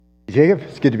Jacob,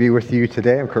 it's good to be with you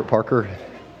today. I'm Kurt Parker.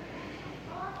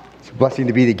 It's a blessing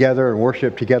to be together and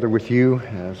worship together with you.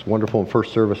 It's wonderful in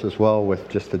first service as well, with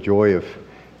just the joy of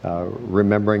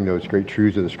remembering those great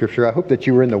truths of the Scripture. I hope that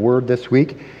you were in the Word this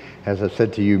week. As I've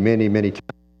said to you many, many times,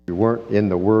 if you weren't in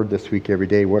the Word this week every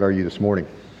day, what are you this morning?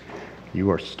 You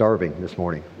are starving this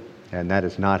morning. And that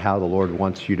is not how the Lord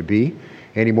wants you to be,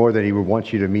 any more than He would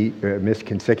want you to miss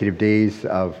consecutive days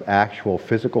of actual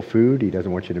physical food. He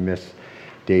doesn't want you to miss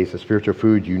days of spiritual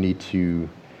food. You need to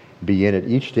be in it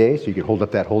each day so you can hold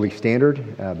up that holy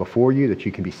standard before you, that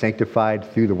you can be sanctified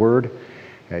through the Word.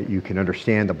 You can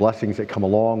understand the blessings that come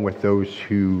along with those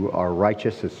who are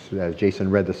righteous, as Jason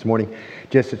read this morning.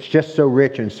 It's just so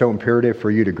rich and so imperative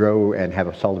for you to grow and have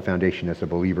a solid foundation as a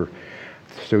believer,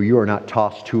 so you are not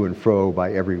tossed to and fro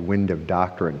by every wind of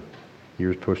doctrine.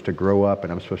 You're supposed to grow up,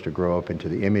 and I'm supposed to grow up into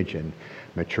the image and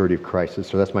maturity of Christ.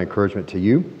 So that's my encouragement to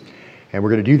you. And we're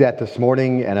going to do that this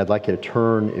morning, and I'd like you to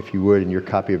turn, if you would, in your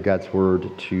copy of God's Word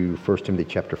to 1 Timothy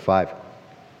chapter 5.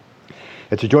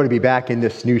 It's a joy to be back in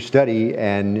this new study,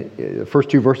 and the first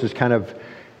two verses kind of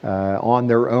on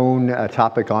their own, a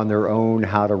topic on their own,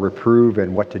 how to reprove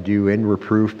and what to do in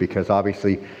reproof, because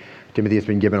obviously Timothy has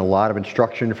been given a lot of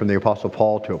instruction from the Apostle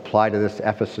Paul to apply to this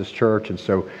Ephesus church, and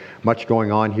so much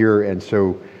going on here, and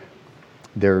so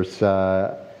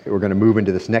we're going to move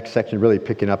into this next section, really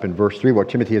picking up in verse 3, where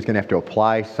Timothy is going to have to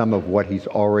apply some of what he's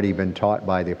already been taught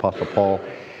by the Apostle Paul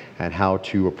and how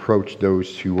to approach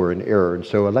those who were in error. And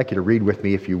so I'd like you to read with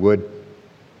me, if you would,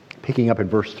 picking up in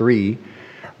verse 3.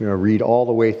 We're going to read all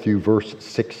the way through verse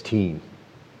 16.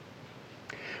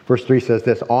 Verse 3 says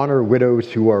this: "Honor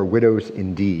widows who are widows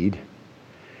indeed.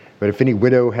 But if any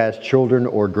widow has children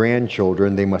or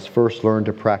grandchildren, they must first learn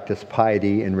to practice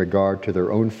piety in regard to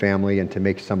their own family and to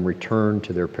make some return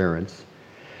to their parents.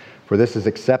 For this is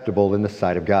acceptable in the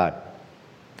sight of God."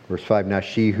 Verse 5, "Now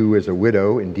she who is a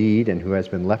widow indeed and who has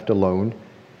been left alone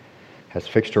has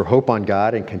fixed her hope on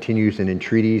God and continues in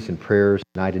entreaties and prayers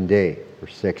night and day."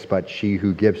 Verse 6, "But she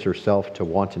who gives herself to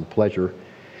wanton pleasure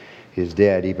is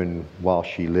dead even while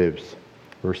she lives."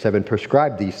 Verse 7,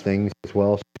 "Prescribe these things as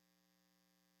well.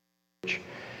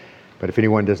 But if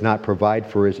anyone does not provide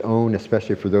for his own,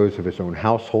 especially for those of his own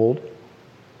household,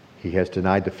 he has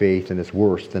denied the faith and is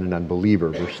worse than an unbeliever."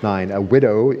 Verse 9, "A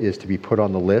widow is to be put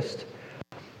on the list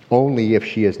only if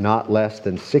she is not less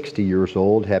than 60 years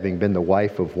old, having been the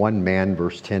wife of one man."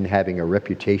 Verse 10, "Having a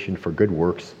reputation for good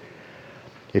works.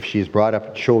 If she has brought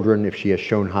up children, if she has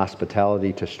shown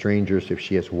hospitality to strangers, if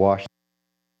she has washed,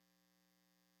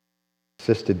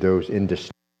 assisted those in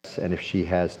distress, and if she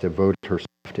has devoted herself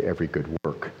to every good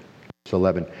work." Verse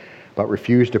 11, "But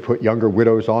refuse to put younger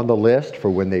widows on the list, for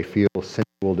when they feel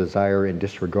sensual desire in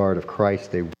disregard of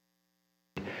Christ, they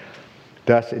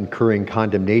thus incurring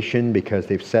condemnation because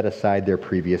they've set aside their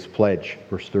previous pledge."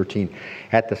 Verse 13,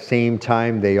 "At the same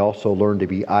time they also learn to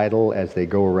be idle as they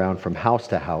go around from house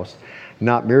to house,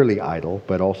 not merely idle,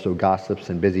 but also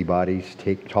gossips and busybodies,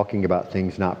 talking about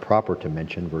things not proper to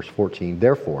mention." Verse 14,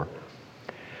 "Therefore,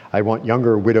 I want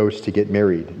younger widows to get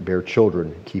married, bear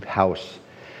children, keep house,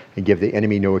 and give the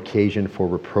enemy no occasion for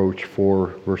reproach.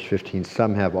 For," verse 15,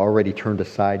 "some have already turned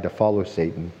aside to follow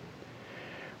Satan."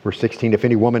 Verse 16, "If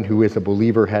any woman who is a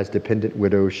believer has dependent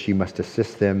widows, she must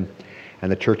assist them,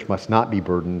 and the church must not be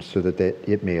burdened, so that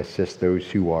it may assist those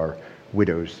who are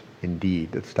widows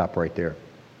indeed." Let's stop right there.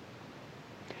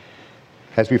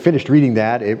 As we finished reading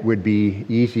that, it would be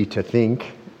easy to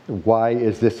think, why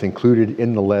is this included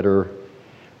in the letter?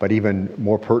 But even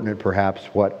more pertinent, perhaps,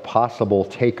 what possible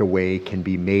takeaway can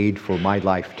be made for my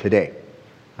life today?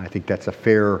 I think that's a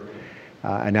fair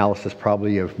analysis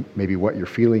probably of maybe what you're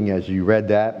feeling as you read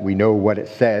that. We know what it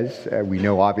says. We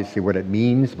know obviously what it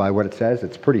means by what it says.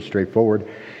 It's pretty straightforward.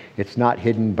 It's not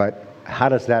hidden, but how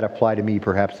does that apply to me,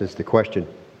 perhaps, is the question.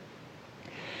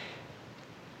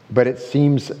 But it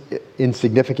seems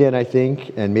insignificant, I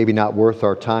think, and maybe not worth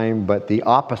our time, but the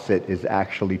opposite is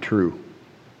actually true.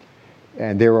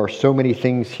 And there are so many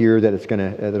things here that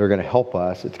are going to help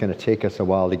us. It's going to take us a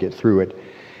while to get through it.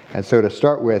 And so to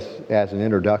start with, as an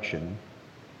introduction,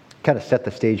 kind of set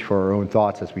the stage for our own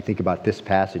thoughts as we think about this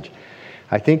passage.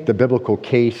 I think the biblical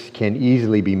case can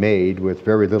easily be made with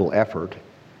very little effort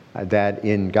that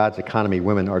in God's economy,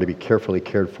 women are to be carefully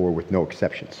cared for with no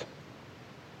exceptions.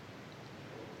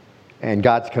 And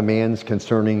God's commands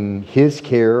concerning His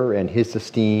care and His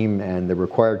esteem and the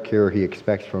required care He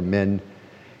expects from men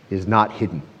is not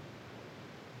hidden.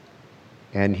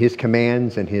 And His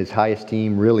commands and His high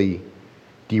esteem really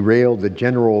derailed the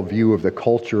general view of the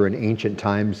culture in ancient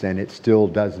times, and it still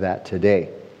does that today.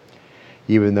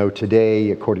 Even though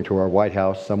today, according to our White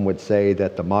House, some would say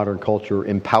that the modern culture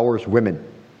empowers women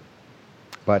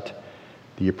But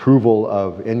the approval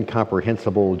of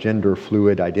incomprehensible gender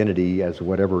fluid identity as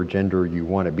whatever gender you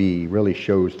want to be really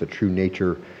shows the true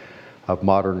nature of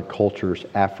modern culture's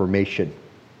affirmation.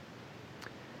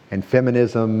 And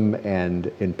feminism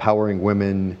and empowering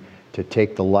women to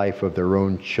take the life of their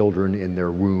own children in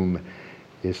their womb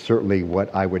is certainly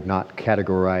what I would not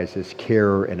categorize as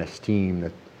care and esteem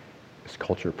that this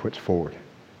culture puts forward.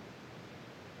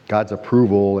 God's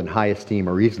approval and high esteem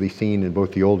are easily seen in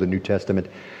both the Old and New Testament.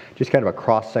 Just kind of a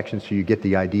cross-section so you get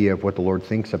the idea of what the Lord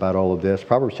thinks about all of this.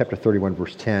 Proverbs chapter 31,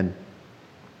 verse 10.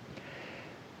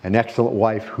 An excellent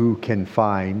wife who can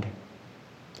find,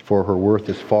 for her worth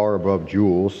is far above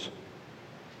jewels.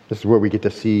 This is where we get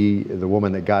to see the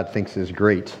woman that God thinks is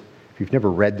great. If you've never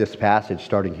read this passage,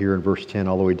 starting here in verse 10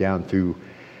 all the way down through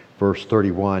verse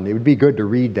 31, it would be good to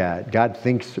read that. God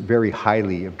thinks very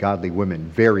highly of godly women,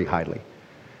 very highly,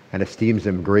 and esteems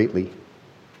them greatly.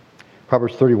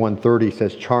 Proverbs 31:30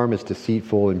 says, charm is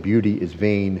deceitful and beauty is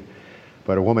vain,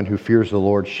 but a woman who fears the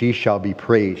Lord, she shall be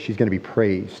praised. She's going to be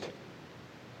praised.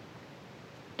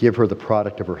 Give her the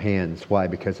product of her hands. Why?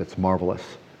 Because it's marvelous.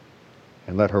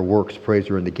 And let her works praise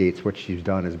her in the gates. What she's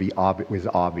done is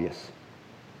obvious.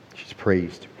 She's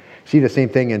praised. See the same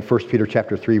thing in 1 Peter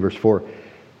chapter 3, verse 4.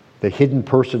 The hidden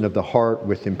person of the heart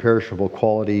with imperishable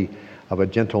quality of a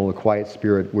gentle and quiet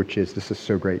spirit, which is, this is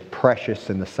so great, precious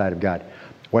in the sight of God.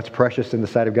 What's precious in the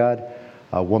sight of God?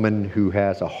 A woman who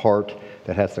has a heart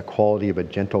that has the quality of a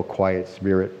gentle, quiet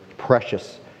spirit,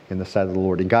 precious in the sight of the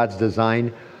Lord. In God's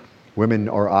design, women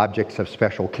are objects of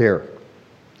special care.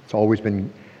 It's always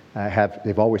been,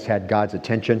 they've always had God's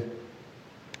attention.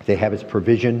 They have His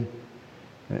provision.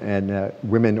 And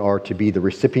women are to be the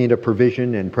recipient of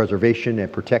provision and preservation and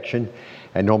protection.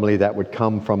 And normally that would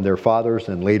come from their fathers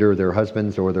and later their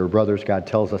husbands or their brothers. God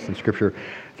tells us in Scripture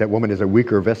that woman is a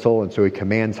weaker vessel, and so He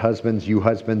commands husbands, you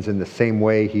husbands, in the same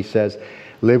way. He says,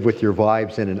 live with your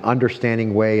wives in an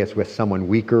understanding way as with someone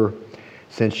weaker,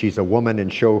 since she's a woman,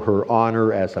 and show her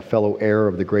honor as a fellow heir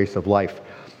of the grace of life,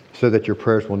 so that your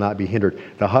prayers will not be hindered.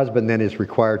 The husband then is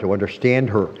required to understand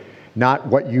her, not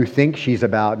what you think she's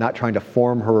about, not trying to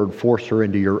form her and force her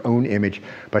into your own image,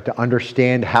 but to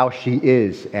understand how she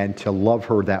is and to love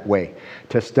her that way,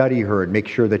 to study her and make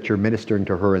sure that you're ministering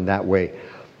to her in that way,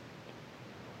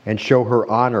 and show her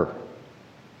honor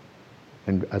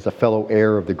and as a fellow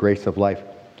heir of the grace of life.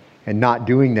 And not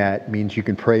doing that means you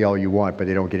can pray all you want, but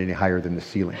they don't get any higher than the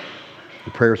ceiling.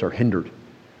 The prayers are hindered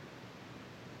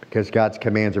because God's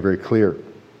commands are very clear.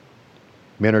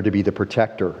 Men are to be the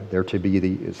protector. They're to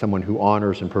be someone who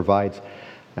honors and provides.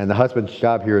 And the husband's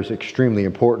job here is extremely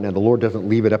important. And the Lord doesn't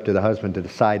leave it up to the husband to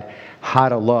decide how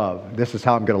to love. This is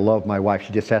how I'm going to love my wife.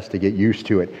 She just has to get used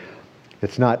to it.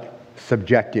 It's not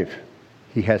subjective.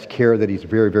 He has care that He's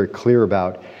very, very clear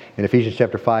about. In Ephesians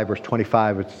chapter 5, verse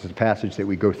 25, which is a passage that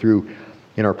we go through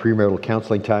in our premarital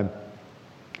counseling time,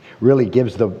 really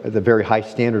gives the very high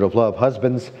standard of love.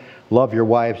 Husbands, love your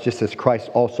wives just as Christ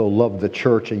also loved the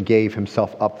church and gave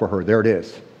Himself up for her. There it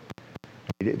is.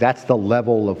 That's the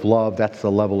level of love. That's the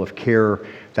level of care.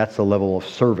 That's the level of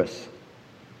service.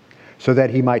 So that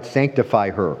He might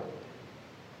sanctify her,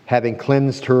 having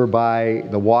cleansed her by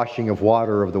the washing of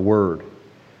water of the Word,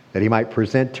 that He might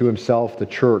present to Himself the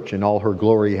church in all her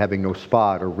glory, having no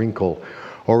spot or wrinkle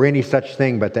or any such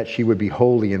thing, but that she would be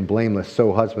holy and blameless.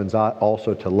 So husbands ought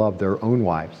also to love their own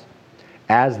wives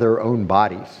as their own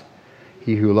bodies.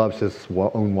 He who loves his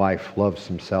own wife loves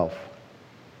himself.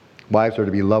 Wives are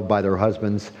to be loved by their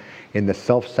husbands in the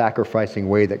self-sacrificing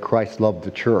way that Christ loved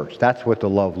the church. That's what the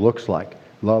love looks like.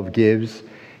 Love gives.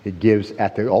 It gives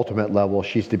at the ultimate level.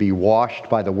 She's to be washed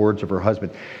by the words of her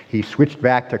husband. He switched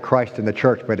back to Christ in the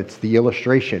church, but it's the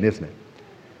illustration, isn't it?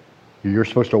 You're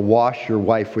supposed to wash your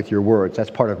wife with your words.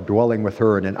 That's part of dwelling with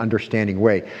her in an understanding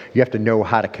way. You have to know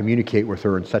how to communicate with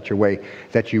her in such a way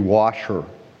that you wash her.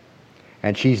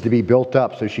 And she's to be built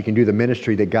up so she can do the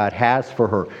ministry that God has for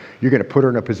her. You're going to put her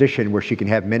in a position where she can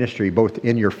have ministry both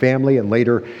in your family and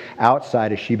later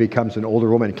outside as she becomes an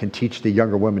older woman and can teach the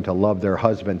younger women to love their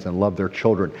husbands and love their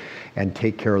children and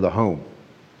take care of the home.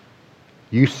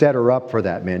 You set her up for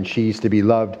that, men. She's to be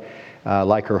loved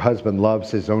like her husband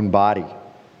loves his own body.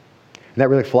 And that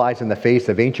really flies in the face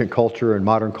of ancient culture and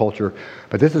modern culture.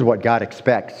 But this is what God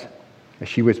expects.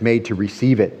 She was made to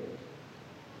receive it.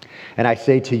 And I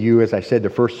say to you, as I said the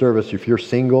first service, if you're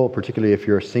single, particularly if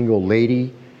you're a single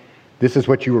lady, this is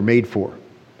what you were made for.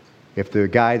 If the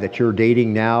guy that you're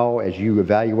dating now, as you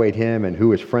evaluate him and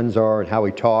who his friends are and how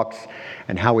he talks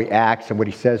and how he acts and what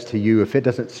he says to you, if it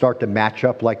doesn't start to match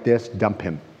up like this, dump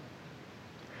him.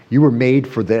 You were made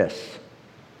for this.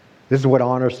 This is what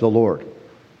honors the Lord.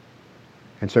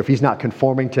 And so if he's not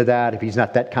conforming to that, if he's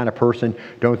not that kind of person,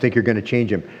 don't think you're going to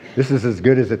change him. This is as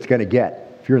good as it's going to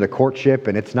get. If you're in the courtship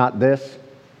and it's not this,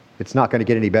 it's not going to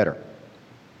get any better.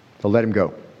 So let him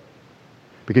go.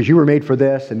 Because you were made for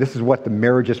this, and this is what the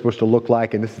marriage is supposed to look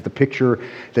like, and this is the picture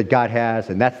that God has,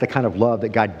 and that's the kind of love that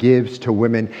God gives to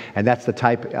women, and that's the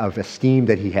type of esteem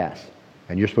that he has.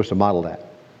 And you're supposed to model that.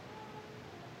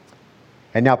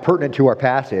 And now pertinent to our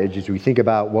passage, as we think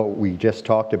about what we just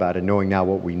talked about and knowing now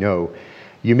what we know,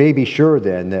 you may be sure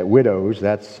then that widows,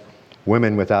 that's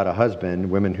women without a husband,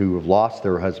 women who have lost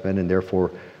their husband, and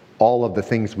therefore all of the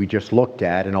things we just looked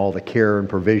at and all the care and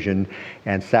provision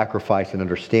and sacrifice and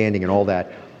understanding and all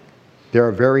that, they're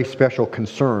a very special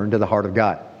concern to the heart of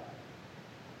God.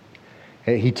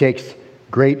 He takes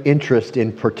great interest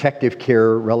in protective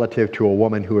care relative to a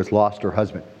woman who has lost her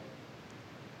husband.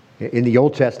 In the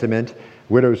Old Testament,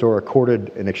 widows are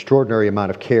accorded an extraordinary amount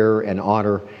of care and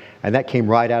honor, and that came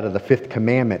right out of the fifth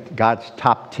commandment, God's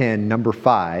top 10, number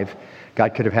 5.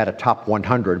 God could have had a top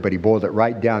 100, but he boiled it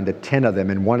right down to 10 of them,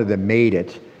 and one of them made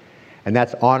it. And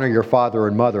that's honor your father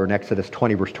and mother in Exodus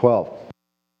 20, verse 12.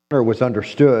 Honor was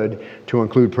understood to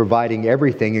include providing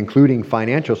everything, including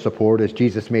financial support, as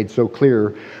Jesus made so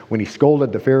clear when he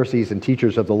scolded the Pharisees and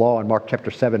teachers of the law in Mark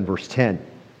chapter 7, verse 10.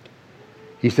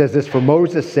 He says this, "For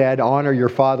Moses said, honor your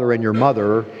father and your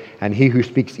mother, and he who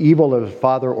speaks evil of his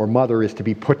father or mother is to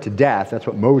be put to death." That's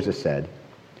what Moses said.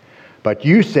 "But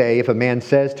you say, if a man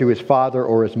says to his father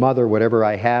or his mother, whatever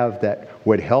I have that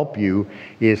would help you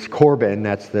is korban,"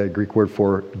 that's the Greek word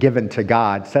for given to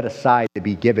God, set aside to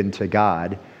be given to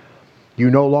God,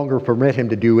 "you no longer permit him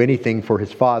to do anything for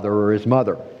his father or his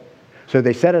mother." So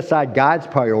they set aside God's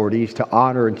priorities to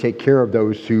honor and take care of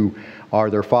those who are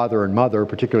their father and mother,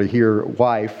 particularly here,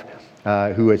 wife,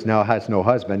 who now has no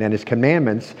husband, and his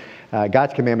commandments,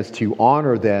 God's commandments to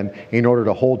honor them in order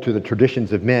to hold to the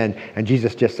traditions of men. And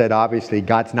Jesus just said, obviously,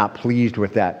 God's not pleased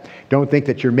with that. Don't think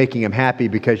that you're making him happy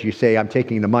because you say, I'm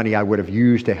taking the money I would have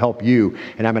used to help you,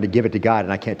 and I'm going to give it to God,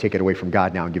 and I can't take it away from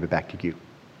God now and give it back to you.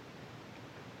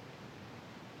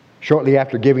 Shortly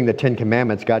after giving the 10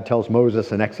 Commandments, God tells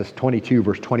Moses in Exodus 22,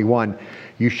 verse 21,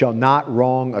 "You shall not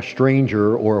wrong a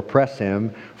stranger or oppress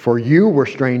him, for you were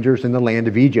strangers in the land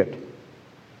of Egypt.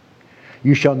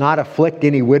 You shall not afflict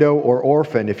any widow or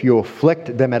orphan. If you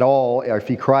afflict them at all, or if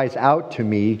he cries out to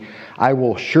me, I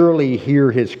will surely hear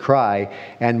his cry,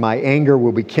 and my anger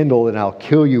will be kindled, and I'll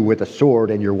kill you with a sword,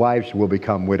 and your wives will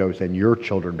become widows, and your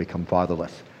children become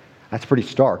fatherless." That's pretty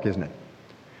stark, isn't it?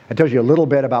 It tells you a little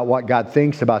bit about what God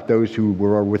thinks about those who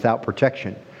were without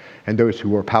protection and those who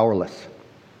were powerless.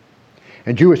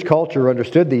 And Jewish culture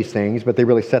understood these things, but they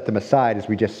really set them aside, as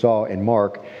we just saw in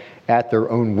Mark, at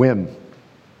their own whim.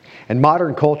 And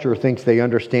modern culture thinks they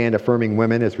understand affirming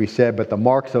women, as we said, but the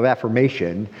marks of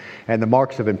affirmation and the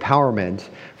marks of empowerment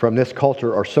from this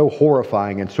culture are so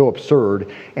horrifying and so absurd,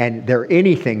 and they're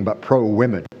anything but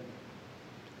pro-women.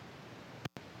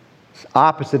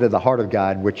 Opposite of the heart of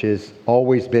God, which has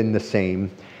always been the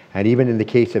same. And even in the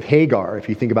case of Hagar, if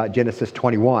you think about Genesis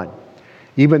 21,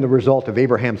 even the result of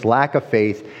Abraham's lack of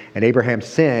faith and Abraham's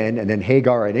sin, and then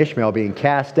Hagar and Ishmael being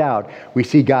cast out, we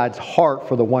see God's heart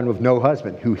for the one with no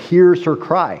husband, who hears her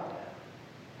cry,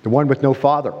 the one with no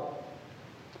father,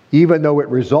 even though it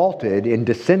resulted in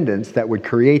descendants that would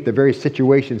create the very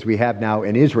situations we have now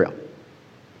in Israel.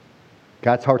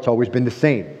 God's heart's always been the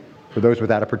same for those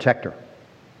without a protector.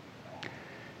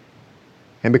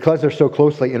 And because they're so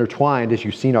closely intertwined, as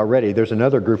you've seen already, there's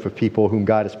another group of people whom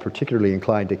God is particularly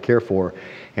inclined to care for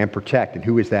and protect. And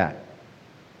who is that?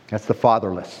 That's the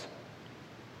fatherless.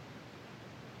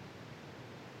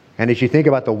 And as you think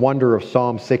about the wonder of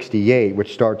Psalm 68,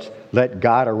 which starts, "Let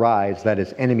God arise, let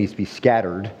his enemies be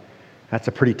scattered," that's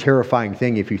a pretty terrifying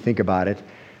thing if you think about it.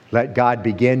 Let God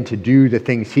begin to do the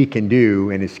things he can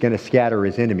do, and it's going to scatter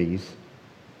his enemies.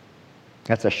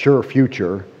 That's a sure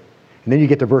future. And then you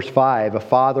get to verse 5, "A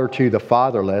father to the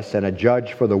fatherless and a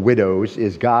judge for the widows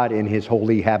is God in his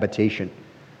holy habitation."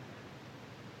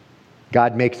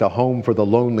 God makes a home for the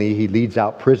lonely. He leads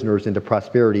out prisoners into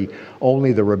prosperity.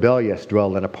 Only the rebellious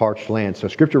dwell in a parched land. So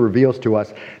Scripture reveals to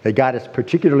us that God is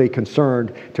particularly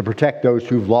concerned to protect those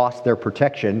who've lost their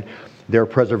protection, their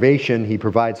preservation. He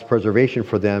provides preservation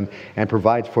for them and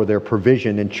provides for their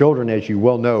provision. And children, as you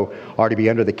well know, are to be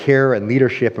under the care and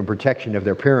leadership and protection of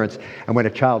their parents. And when a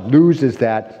child loses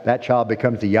that, that child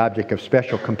becomes the object of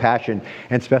special compassion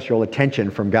and special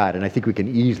attention from God. And I think we can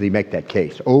easily make that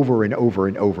case over and over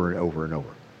and over and over and over.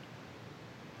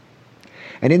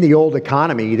 And in the old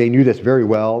economy, they knew this very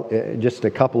well. Just a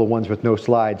couple of ones with no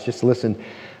slides. Just listen.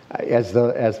 As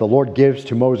the Lord gives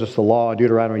to Moses the law in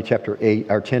Deuteronomy chapter 8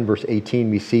 or 10 verse 18,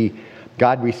 we see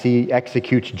God, we see,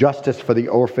 executes justice for the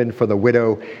orphan, for the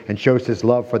widow, and shows his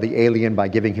love for the alien by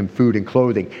giving him food and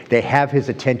clothing. They have his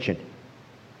attention.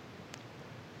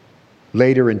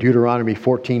 Later in Deuteronomy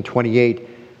 14:28,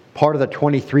 part of the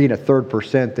 23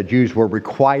 1/3% the Jews were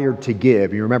required to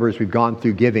give. You remember, as we've gone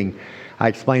through giving, I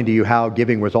explained to you how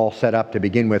giving was all set up to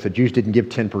begin with. The Jews didn't give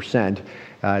 10%.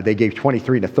 They gave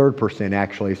 23 1/3%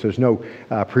 actually, so there's no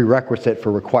prerequisite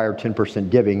for required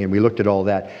 10% giving, and we looked at all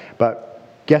that. But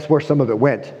guess where some of it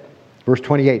went? Verse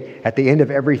 28, at the end of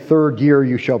every third year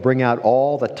you shall bring out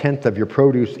all the tenth of your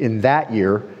produce in that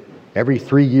year. Every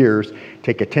 3 years,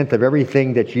 take a tenth of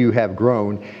everything that you have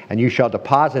grown, and you shall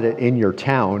deposit it in your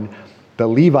town. The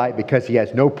Levite, because he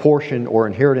has no portion or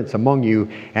inheritance among you,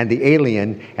 and the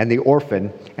alien, and the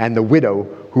orphan, and the widow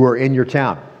who are in your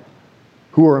town.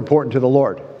 Who are important to the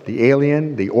Lord? The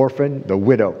alien, the orphan, the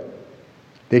widow.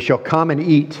 They shall come and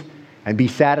eat and be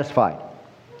satisfied,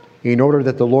 in order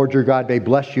that the Lord your God may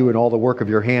bless you in all the work of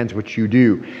your hands which you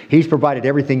do. He's provided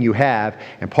everything you have,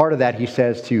 and part of that, he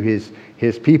says to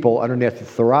his people underneath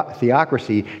the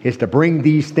theocracy, is to bring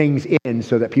these things in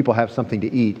so that people have something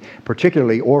to eat,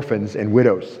 particularly orphans and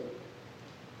widows.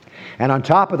 And on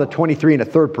top of the 23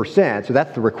 1/3%, so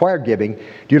that's the required giving,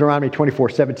 Deuteronomy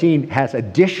 24:17 has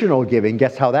additional giving.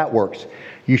 Guess how that works?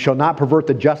 You shall not pervert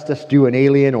the justice due an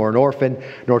alien or an orphan,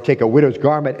 nor take a widow's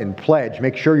garment and pledge.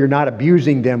 Make sure you're not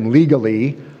abusing them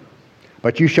legally.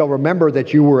 But you shall remember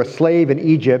that you were a slave in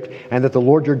Egypt, and that the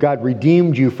Lord your God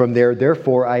redeemed you from there.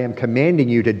 Therefore I am commanding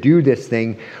you to do this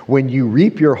thing. When you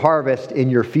reap your harvest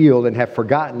in your field and have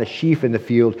forgotten a sheaf in the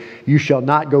field, you shall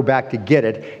not go back to get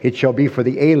it. It shall be for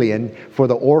the alien, for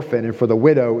the orphan, and for the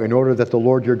widow, in order that the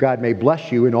Lord your God may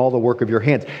bless you in all the work of your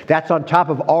hands. That's on top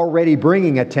of already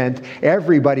bringing a tenth,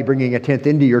 everybody bringing a tenth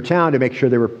into your town to make sure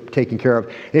they were taken care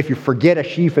of. If you forget a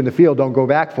sheaf in the field, don't go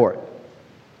back for it.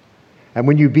 And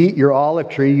when you beat your olive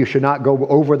tree, you should not go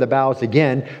over the boughs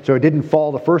again. So it didn't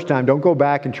fall the first time. Don't go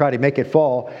back and try to make it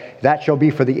fall. That shall be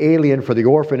for the alien, for the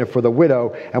orphan, and for the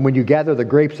widow. And when you gather the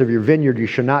grapes of your vineyard, you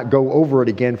shall not go over it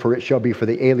again, for it shall be for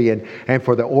the alien, and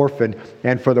for the orphan,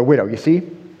 and for the widow. You see?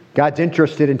 God's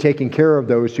interested in taking care of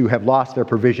those who have lost their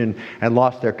provision and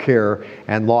lost their care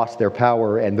and lost their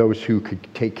power, and those who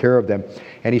could take care of them.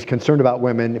 And he's concerned about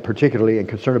women particularly, and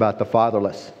concerned about the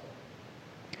fatherless.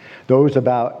 Those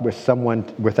without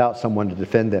someone to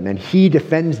defend them. And he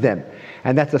defends them.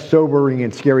 And that's a sobering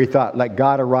and scary thought. Let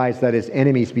God arise, let his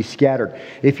enemies be scattered.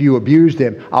 If you abuse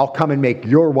them, I'll come and make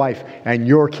your wife and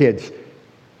your kids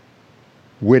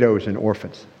widows and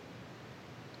orphans.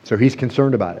 So he's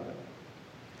concerned about it.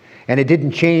 And it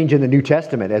didn't change in the New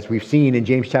Testament, as we've seen in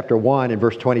James chapter 1 and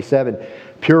verse 27.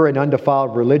 Pure and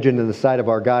undefiled religion in the sight of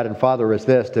our God and Father is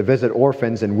this, to visit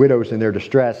orphans and widows in their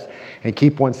distress and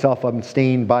keep oneself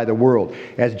unstained by the world.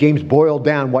 As James boiled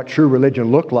down what true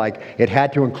religion looked like, it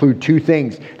had to include two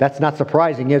things. That's not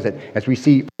surprising, is it? As we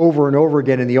see over and over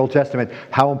again in the Old Testament,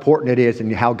 how important it is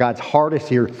and how God's heart is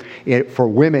here for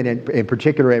women in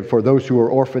particular, and for those who are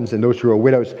orphans and those who are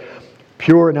widows.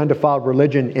 Pure and undefiled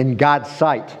religion in God's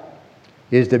sight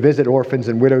is to visit orphans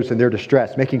and widows in their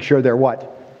distress, making sure they're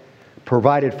what?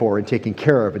 Provided for and taken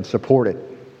care of and supported.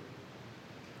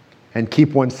 And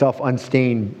keep oneself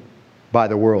unstained by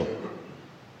the world.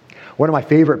 One of my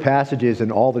favorite passages in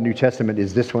all the New Testament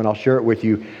is this one. I'll share it with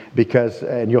you because,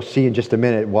 and you'll see in just a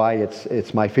minute why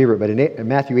it's my favorite. But in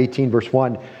Matthew 18, verse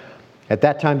 1, at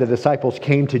that time the disciples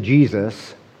came to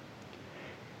Jesus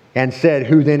and said,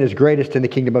 "Who then is greatest in the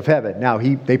kingdom of heaven?" Now,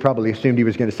 they probably assumed he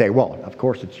was going to say, "Well, of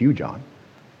course it's you, John.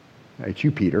 It's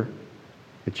you, Peter.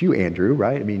 It's you, Andrew,"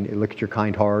 right? I mean, look at your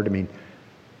kind heart. I mean,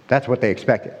 that's what they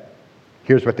expected.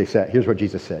 Here's what they said. Here's what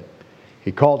Jesus said.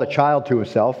 He called a child to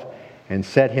himself and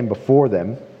set him before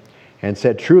them and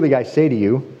said, "Truly I say to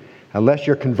you, unless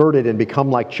you're converted and become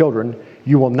like children,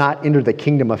 you will not enter the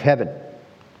kingdom of heaven."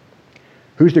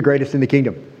 Who's the greatest in the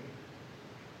kingdom?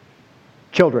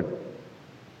 Children.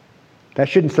 That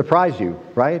shouldn't surprise you,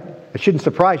 right? It shouldn't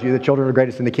surprise you that children are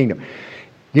greatest in the kingdom.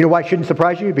 You know why it shouldn't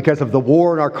surprise you? Because of the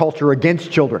war in our culture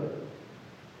against children.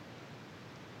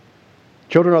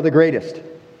 Children are the greatest.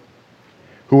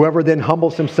 Whoever then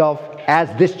humbles himself as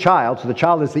this child, so the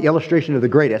child is the illustration of the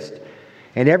greatest,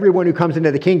 and everyone who comes into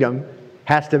the kingdom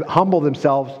has to humble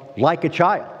themselves like a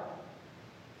child.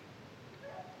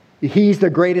 He's the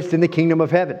greatest in the kingdom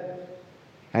of heaven.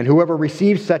 And whoever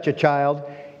receives such a child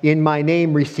in my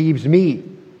name receives me.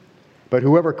 But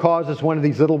whoever causes one of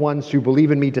these little ones who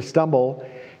believe in me to stumble,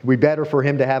 it would be better for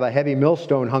him to have a heavy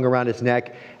millstone hung around his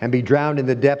neck and be drowned in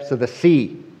the depths of the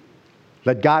sea.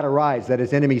 Let God arise, let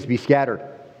his enemies be scattered.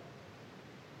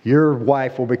 Your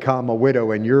wife will become a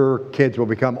widow and your kids will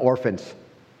become orphans.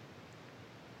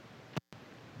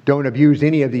 Don't abuse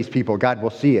any of these people. God will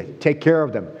see it. Take care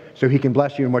of them so he can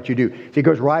bless you in what you do. See, it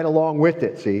goes right along with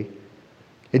it, see.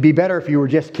 It'd be better if you were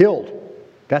just killed.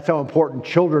 That's how important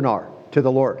children are to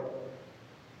the Lord.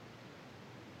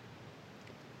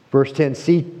 Verse 10,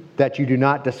 see that you do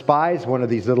not despise one of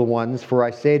these little ones, for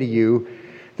I say to you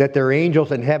that their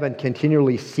angels in heaven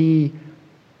continually see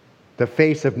the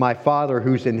face of my Father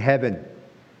who's in heaven.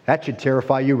 That should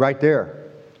terrify you right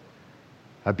there.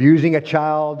 Abusing a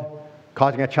child,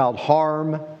 causing a child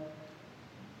harm.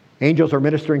 Angels are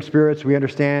ministering spirits, we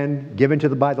understand, given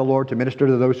by the Lord to minister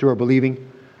to those who are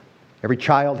believing. Every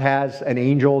child has an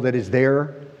angel that is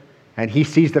there, and he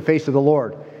sees the face of the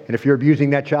Lord. And if you're abusing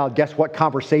that child, guess what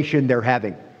conversation they're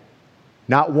having?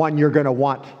 Not one you're going to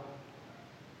want.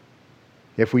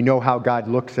 If we know how God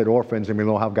looks at orphans and we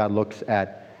know how God looks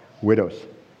at widows.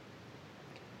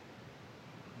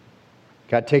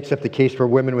 God takes up the case for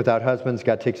women without husbands.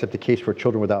 God takes up the case for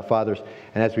children without fathers.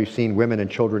 And as we've seen, women and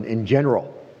children in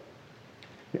general.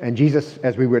 And Jesus,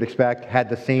 as we would expect, had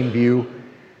the same view.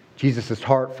 Jesus'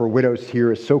 heart for widows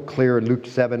here is so clear in Luke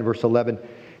 7, verse 11.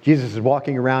 Jesus is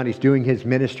walking around. He's doing his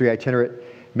ministry, itinerant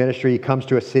ministry. He comes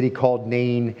to a city called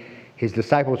Nain. His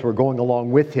disciples were going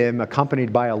along with him,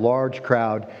 accompanied by a large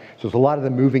crowd. So there's a lot of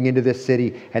them moving into this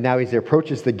city. And now as he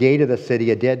approaches the gate of the city,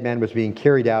 a dead man was being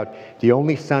carried out, the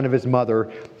only son of his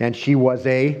mother, and she was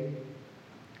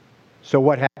So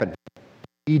what happened?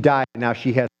 He died, and now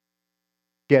she has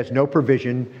no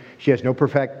provision. She has no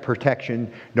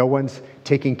protection. No one's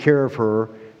taking care of her.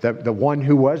 The one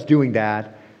who was doing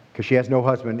that, because she has no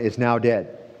husband, is now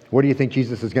dead. What do you think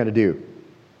Jesus is going to do?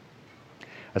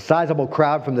 A sizable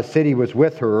crowd from the city was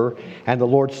with her, and the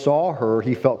Lord saw her.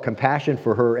 He felt compassion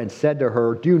for her and said to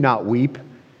her, "Do not weep."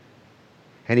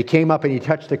 And he came up and he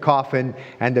touched the coffin,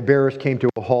 and the bearers came to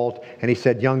a halt. And he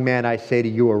said, "Young man, I say to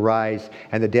you, arise."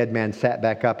 And the dead man sat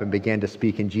back up and began to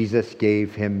speak, and Jesus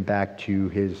gave him back to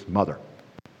his mother.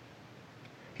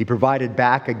 He provided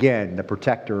back again the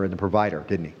protector and the provider,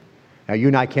 didn't he? Now, you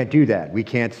and I can't do that. We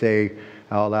can't say,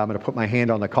 "Oh, I'm going to put my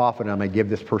hand on the coffin and I'm going to give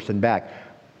this person back."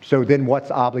 So then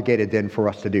what's obligated then for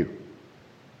us to do?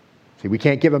 See, we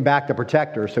can't give him back the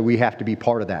protector, so we have to be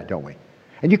part of that, don't we?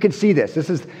 And you can see this. This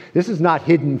is not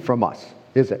hidden from us,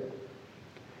 is it?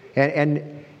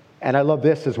 And I love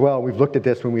this as well. We've looked at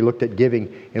this when we looked at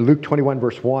giving. In Luke 21,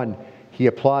 verse 1, he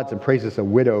applauds and praises a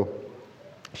widow.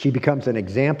 She becomes an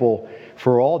example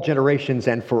for all generations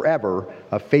and forever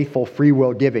of faithful free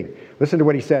will giving. Listen to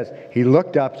what he says. He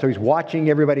looked up, so he's watching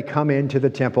everybody come into the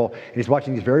temple, and he's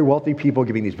watching these very wealthy people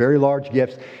giving these very large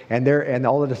gifts, and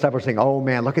all the disciples are saying, "Oh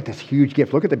man, look at this huge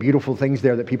gift. Look at the beautiful things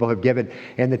there that people have given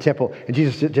in the temple." And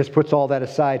Jesus just puts all that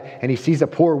aside, and he sees a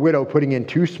poor widow putting in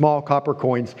 2 small copper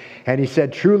coins, and he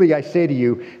said, "Truly I say to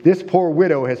you, this poor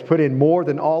widow has put in more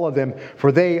than all of them,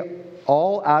 for they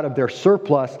all out of their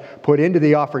surplus put into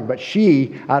the offering, but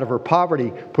she, out of her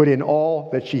poverty, put in all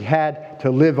that she had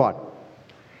to live on."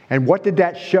 And what did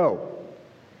that show?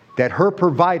 That her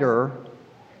provider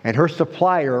and her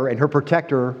supplier and her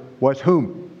protector was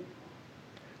whom?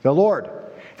 The Lord.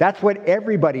 That's what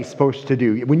everybody's supposed to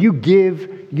do. When you give,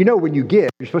 you're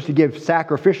supposed to give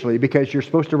sacrificially because you're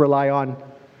supposed to rely on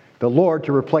the Lord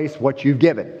to replace what you've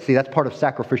given. See, that's part of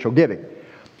sacrificial giving.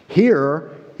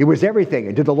 Here, it was everything.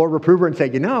 And did the Lord reprove her and say,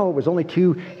 it was only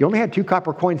 2, you only had 2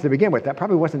 copper coins to begin with. That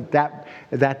probably wasn't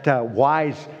that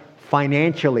wise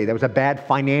financially. That was a bad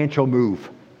financial move.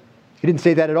 He didn't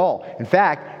say that at all. In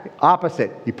fact,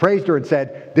 opposite. He praised her and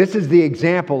said, this is the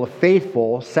example of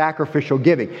faithful sacrificial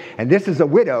giving. And this is a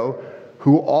widow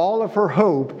who all of her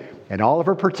hope and all of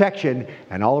her protection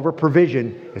and all of her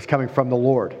provision is coming from the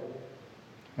Lord.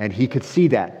 And he could see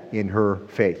that in her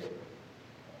faith.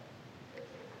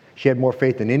 She had more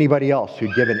faith than anybody else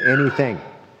who'd given anything.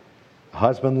 The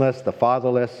husbandless, the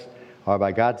fatherless are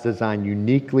by God's design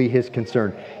uniquely his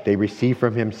concern. They receive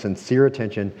from him sincere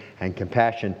attention and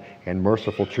compassion and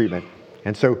merciful treatment.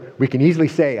 And so we can easily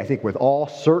say, I think with all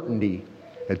certainty,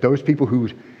 that those people who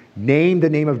name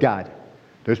the name of God,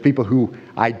 those people who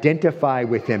identify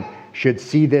with him, should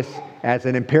see this as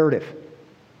an imperative.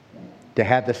 To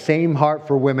have the same heart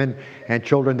for women and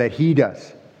children that he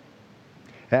does.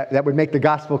 That would make the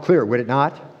gospel clear, would it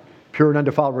not? Pure and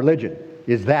undefiled religion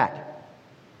is that.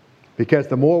 Because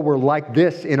the more we're like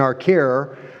this in our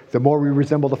care, the more we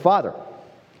resemble the Father.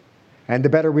 And the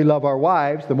better we love our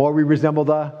wives, the more we resemble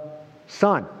the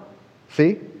Son.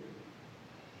 See?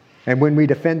 And when we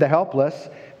defend the helpless,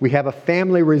 we have a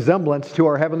family resemblance to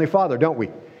our Heavenly Father, don't we?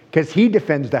 Because he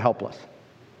defends the helpless.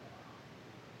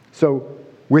 So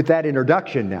with that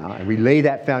introduction now, and we lay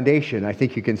that foundation, I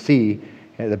think you can see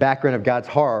the background of God's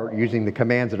heart using the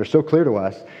commands that are so clear to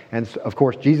us. And of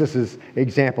course, Jesus'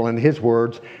 example in his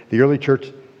words, the early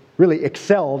church really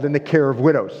excelled in the care of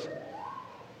widows.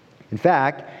 In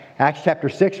fact, Acts chapter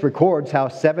 6 records how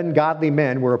 7 godly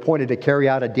men were appointed to carry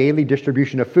out a daily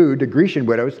distribution of food to Grecian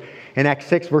widows in Acts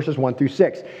 6 verses 1 through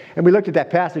 6. And we looked at that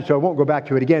passage, so I won't go back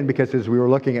to it again, because as we were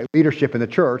looking at leadership in the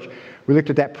church, we looked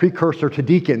at that precursor to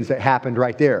deacons that happened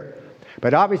right there.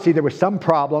 But obviously there was some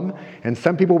problem, and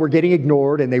some people were getting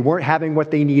ignored, and they weren't having what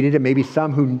they needed, and maybe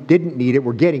some who didn't need it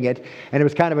were getting it, and it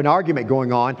was kind of an argument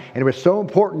going on, and it was so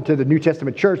important to the New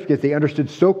Testament church because they understood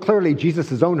so clearly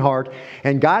Jesus' own heart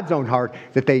and God's own heart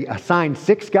that they assigned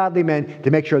 6 godly men to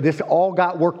make sure this all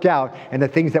got worked out, and the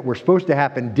things that were supposed to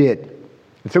happen did.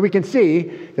 And so we can see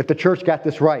that the church got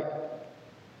this right.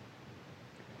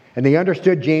 And they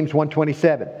understood James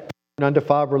 1:27, an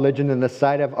undefiled religion in the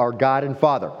sight of our God and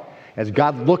Father. As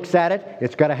God looks at it,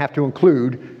 it's got to have to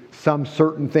include some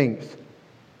certain things.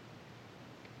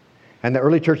 And the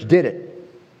early church did it.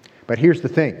 But here's the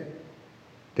thing.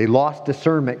 They lost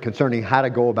discernment concerning how to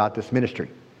go about this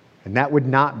ministry. And that would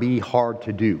not be hard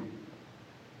to do.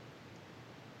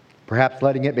 Perhaps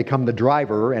letting it become the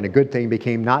driver and a good thing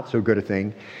became not so good a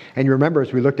thing. And you remember,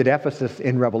 as we looked at Ephesus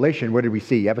in Revelation, what did we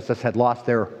see? Ephesus had lost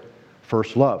their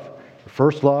first love. The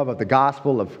first love of the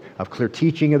gospel, of clear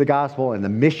teaching of the gospel, and the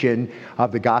mission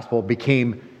of the gospel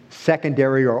became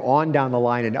secondary or on down the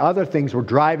line, and other things were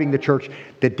driving the church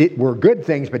that were good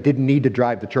things but didn't need to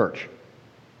drive the church.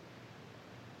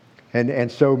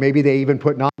 And so maybe they even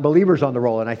put non-believers on the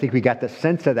roll, and I think we got the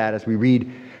sense of that as we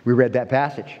read that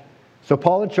passage. So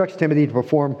Paul instructs Timothy to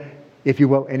perform, if you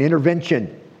will, an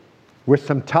intervention with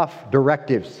some tough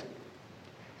directives.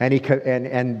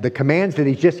 And the commands that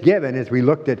he's just given, as we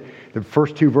looked at the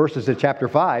first 2 verses of chapter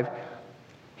 5,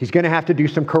 he's going to have to do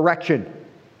some correction.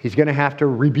 He's going to have to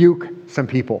rebuke some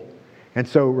people. And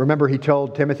so remember, he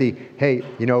told Timothy, hey,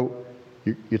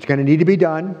 it's going to need to be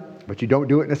done, but you don't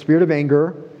do it in a spirit of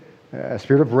anger, a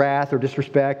spirit of wrath or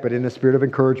disrespect, but in a spirit of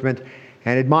encouragement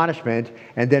and admonishment.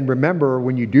 And then remember,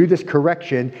 when you do this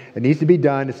correction, it needs to be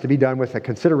done. It's to be done with a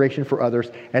consideration for others,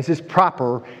 as is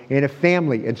proper in a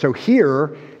family. And so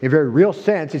here, in a very real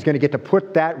sense, he's going to get to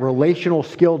put that relational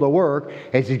skill to work,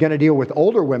 as he's going to deal with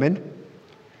older women,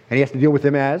 and he has to deal with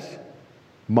them as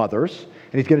mothers.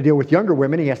 And he's going to deal with younger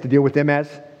women. He has to deal with them as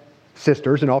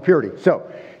sisters in all purity.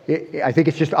 So I think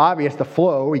it's just obvious the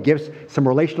flow. He gives some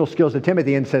relational skills to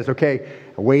Timothy and says, okay,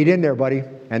 wade in there, buddy,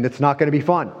 and it's not going to be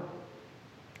fun.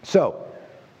 So,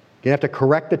 you're going to have to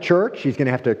correct the church. He's going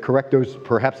to have to correct those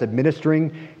perhaps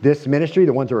administering this ministry,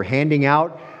 the ones who are handing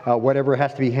out whatever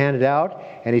has to be handed out.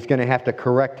 And he's going to have to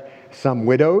correct some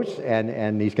widows,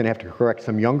 and he's going to have to correct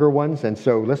some younger ones. And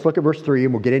so let's look at verse 3,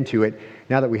 and we'll get into it.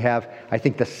 Now that we have, I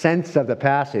think, the sense of the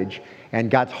passage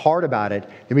and God's heart about it,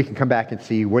 then we can come back and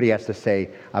see what he has to say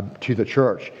to the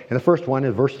church. And the first one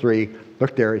is verse 3.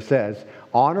 Look there, it says,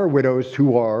 honor widows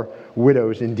who are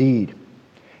widows indeed.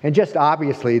 And just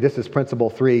obviously, this is principle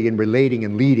 3 in relating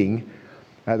and leading.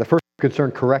 The first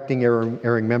concern correcting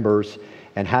erring members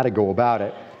and how to go about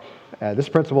it. This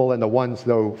principle and the ones,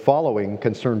 though, following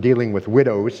concern dealing with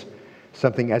widows,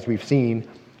 something, as we've seen,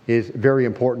 is very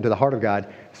important to the heart of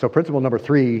God. So principle number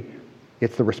 3,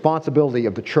 it's the responsibility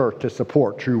of the church to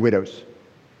support true widows.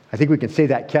 I think we can say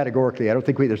that categorically. I don't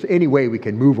think there's any way we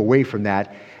can move away from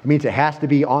that. It means it has to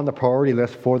be on the priority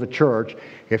list for the church.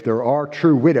 If there are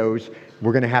true widows,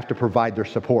 we're going to have to provide their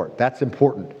support. That's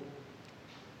important.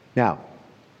 Now,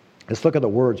 let's look at the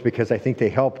words, because I think they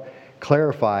help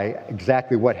clarify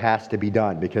exactly what has to be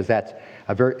done, because that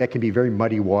can be very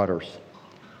muddy waters.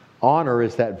 Honor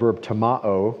is that verb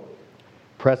tamao,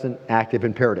 present active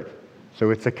imperative. So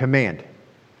it's a command.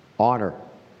 Honor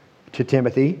to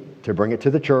Timothy, to bring it to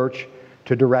the church,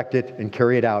 to direct it and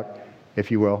carry it out, if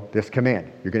you will, this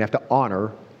command. You're going to have to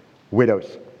honor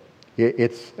widows.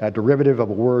 It's a derivative of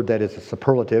a word that is a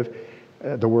superlative,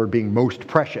 the word being most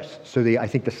precious. So I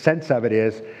think the sense of it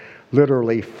is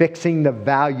literally fixing the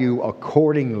value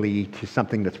accordingly to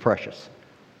something that's precious.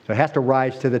 So it has to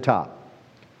rise to the top.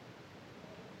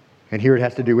 And here it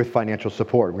has to do with financial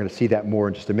support. We're going to see that more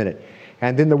in just a minute.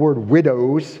 And then the word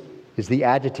widows is the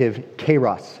adjective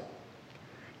kairos.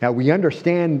 Now, we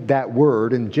understand that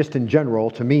word, and just in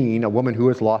general, to mean a woman who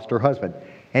has lost her husband.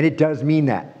 And it does mean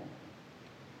that.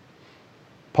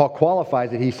 Paul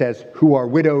qualifies it. He says, who are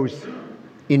widows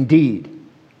indeed.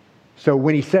 So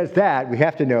when he says that, we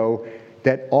have to know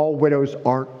that all widows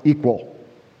aren't equal.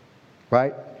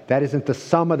 Right? That isn't the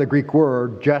sum of the Greek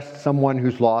word, just someone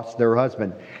who's lost their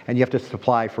husband. And you have to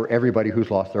supply for everybody who's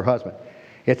lost their husband.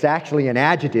 It's actually an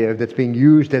adjective that's being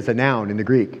used as a noun in the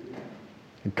Greek.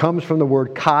 It comes from the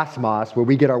word kosmos, where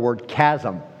we get our word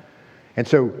chasm. And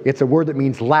so it's a word that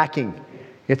means lacking.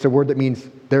 It's a word that means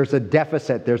there's a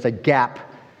deficit, there's a gap.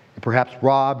 Perhaps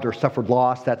robbed or suffered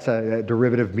loss, that's a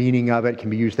derivative meaning of it. It can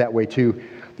be used that way too.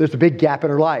 There's a big gap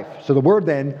in her life. So the word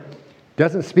then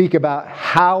doesn't speak about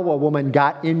how a woman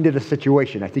got into the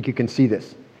situation. I think you can see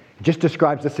this. It just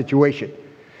describes the situation.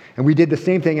 And we did the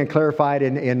same thing and clarified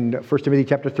in 1 Timothy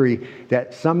chapter 3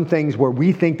 that some things where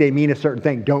we think they mean a certain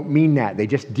thing don't mean that. They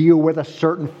just deal with a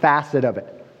certain facet of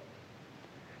it.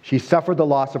 She suffered the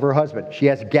loss of her husband. She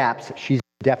has gaps. She's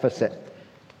a deficit.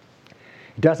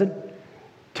 It doesn't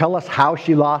tell us how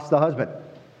she lost the husband.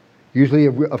 Usually,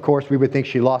 of course, we would think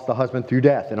she lost the husband through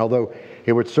death. And although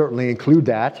it would certainly include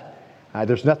that,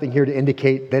 there's nothing here to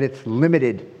indicate that it's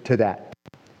limited to that.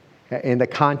 In the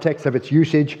context of its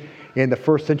usage in the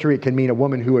first century, it can mean a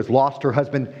woman who has lost her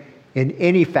husband in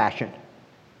any fashion.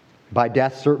 By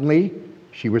death, certainly.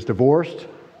 She was divorced,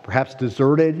 perhaps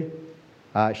deserted.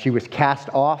 She was cast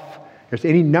off. There's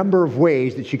any number of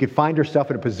ways that she could find herself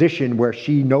in a position where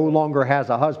she no longer has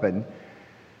a husband,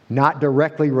 not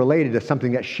directly related to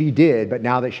something that she did, but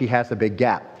now that she has a big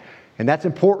gap. And that's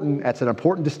important. That's an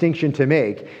important distinction to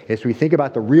make as we think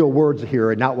about the real words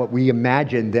here and not what we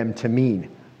imagine them to mean.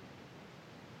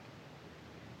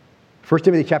 1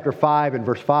 Timothy chapter 5 and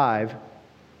verse 5,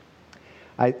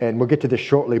 and we'll get to this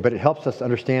shortly, but it helps us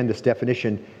understand this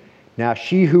definition. Now,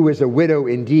 she who is a widow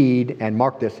indeed, and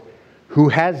mark this, who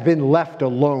has been left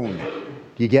alone.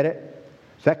 Do you get it?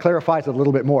 So that clarifies a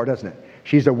little bit more, doesn't it?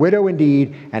 She's a widow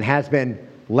indeed and has been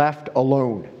left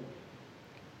alone.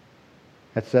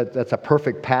 That's a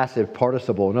perfect passive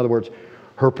participle. In other words,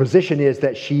 her position is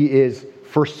that she is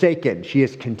forsaken. She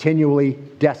is continually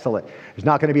desolate. There's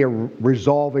not going to be a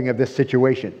resolving of this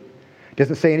situation. It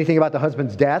doesn't say anything about the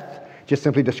husband's death. It just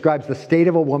simply describes the state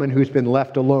of a woman who's been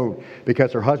left alone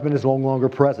because her husband is no longer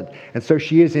present. And so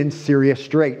she is in serious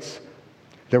straits.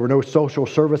 There were no social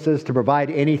services to provide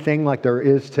anything like there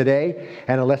is today.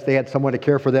 And unless they had someone to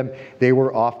care for them, they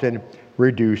were often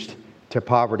reduced to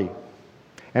poverty.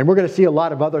 And we're going to see a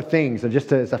lot of other things. And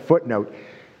just as a footnote,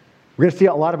 we're going to see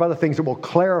a lot of other things that will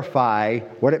clarify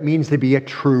what it means to be a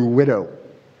true widow.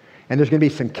 And there's going to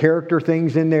be some character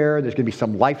things in there. There's going to be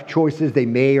some life choices they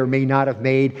may or may not have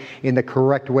made in the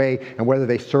correct way, and whether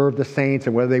they served the saints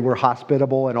and whether they were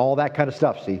hospitable and all that kind of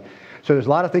stuff, see? So there's a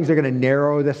lot of things that are going to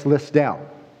narrow this list down.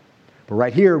 But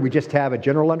right here, we just have a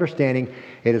general understanding.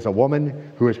 It is a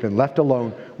woman who has been left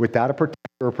alone without a protector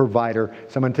or provider,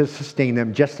 someone to sustain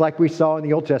them, just like we saw in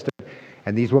the Old Testament.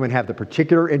 And these women have the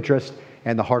particular interest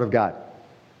and the heart of God.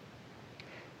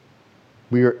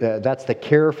 That's the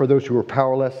care for those who are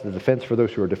powerless, the defense for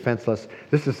those who are defenseless.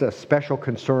 This is a special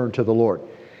concern to the Lord.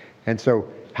 And so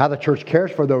how the church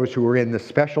cares for those who are in the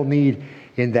special need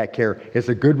in that care is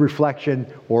a good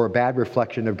reflection or a bad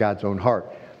reflection of God's own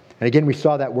heart. And again, we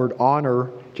saw that word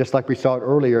honor, just like we saw it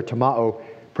earlier, tamao,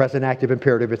 present active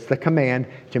imperative. It's the command.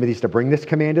 Timothy's to bring this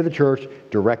command to the church,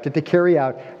 direct it to carry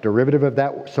out, derivative of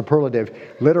that superlative,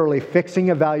 literally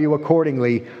fixing a value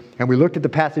accordingly. And we looked at the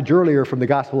passage earlier from the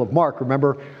Gospel of Mark.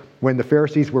 Remember when the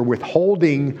Pharisees were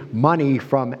withholding money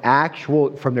from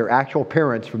their actual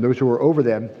parents, from those who were over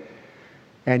them,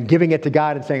 and giving it to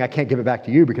God and saying, I can't give it back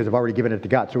to you because I've already given it to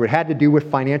God. So it had to do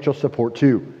with financial support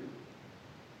too.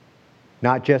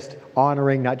 Not just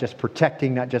honoring, not just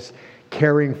protecting, not just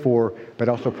caring for, but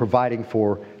also providing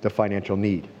for the financial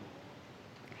need.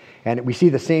 And we see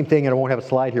the same thing, and I won't have a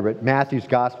slide here, but Matthew's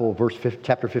Gospel,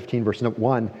 chapter 15, verse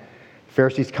 1,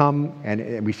 Pharisees come,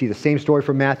 and we see the same story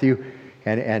from Matthew,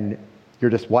 and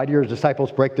why do your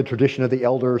disciples break the tradition of the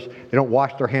elders? They don't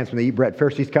wash their hands when they eat bread.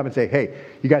 Pharisees come and say, hey,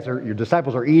 your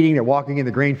disciples are eating, they're walking in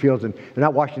the grain fields, and they're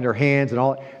not washing their hands and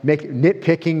all,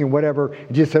 nitpicking and whatever.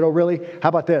 And Jesus said, oh, really? How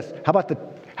about this? How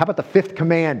about the fifth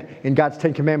command in God's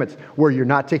 10 Commandments where you're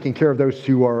not taking care of those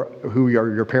who are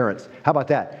your parents? How about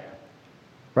that?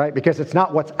 Right? Because it's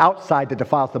not what's outside that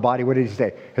defiles the body. What did he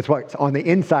say? It's what's on the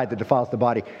inside that defiles the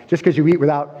body. Just because you eat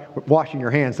without washing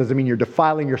your hands doesn't mean you're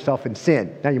defiling yourself in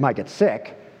sin. Now, you might get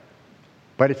sick,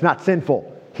 but it's not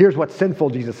sinful. Here's what's sinful,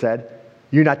 Jesus said.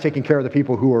 You're not taking care of the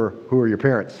people who are your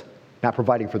parents, not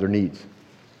providing for their needs.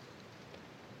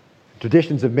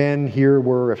 Traditions of men here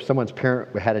were if someone's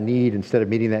parent had a need, instead of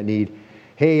meeting that need,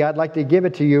 hey, I'd like to give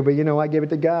it to you, but I give it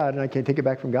to God, and I can't take it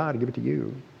back from God and give it to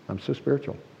you. I'm so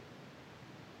spiritual.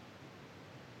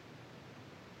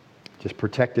 Just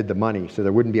protected the money so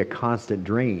there wouldn't be a constant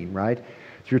drain, right?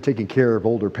 If you're taking care of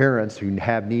older parents who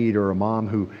have need, or a mom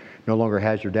who no longer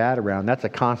has your dad around, that's a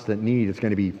constant need. It's going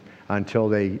to be until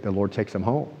the Lord takes them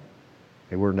home.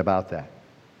 They weren't about that.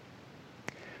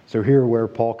 So here where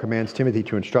Paul commands Timothy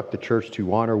to instruct the church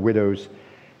to honor widows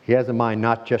He has in mind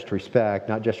not just respect,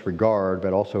 not just regard,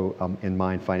 but also in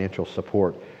mind financial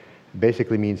support. It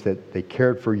basically means that they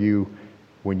cared for you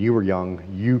when you were young.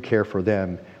 You care for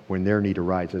them when their need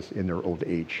arises in their old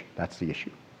age. That's the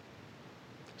issue.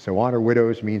 So honor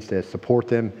widows means to support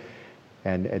them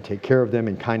and take care of them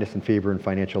in kindness and favor and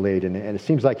financial aid. And it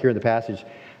seems like here in the passage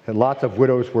that lots of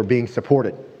widows were being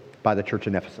supported by the church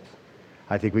in Ephesus.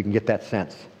 I think we can get that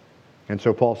sense. And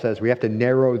so Paul says we have to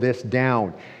narrow this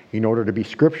down in order to be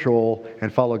scriptural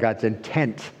and follow God's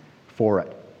intent for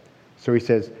it. So he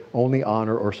says, only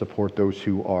honor or support those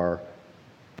who are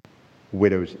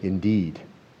widows indeed.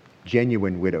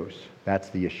 Genuine widows. That's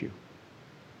the issue.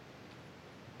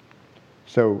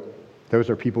 So those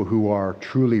are people who are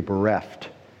truly bereft,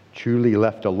 truly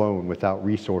left alone without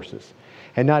resources.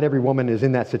 And not every woman is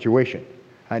in that situation.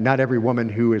 Not every woman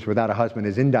who is without a husband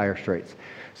is in dire straits.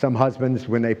 Some husbands,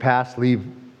 when they pass,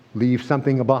 leave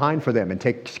something behind for them and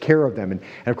takes care of them. And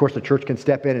of course, the church can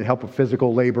step in and help with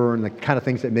physical labor and the kind of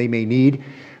things that they may need.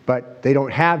 But they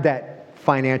don't have that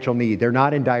financial need. They're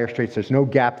not in dire straits. There's no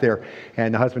gap there.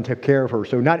 And the husband took care of her.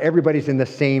 So not everybody's in the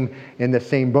same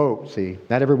boat, see.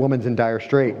 Not every woman's in dire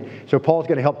strait. So Paul's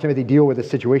going to help Timothy deal with this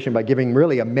situation by giving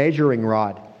really a measuring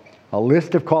rod, a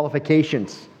list of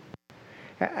qualifications.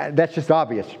 That's just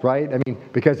obvious, right? I mean,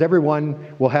 because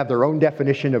everyone will have their own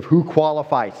definition of who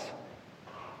qualifies.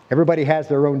 Everybody has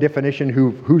their own definition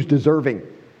who's deserving.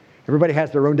 Everybody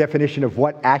has their own definition of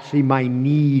what actually my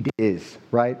need is,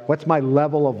 right? What's my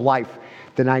level of life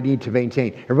that I need to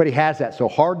maintain? Everybody has that. So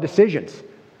hard decisions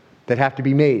that have to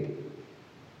be made.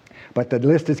 But the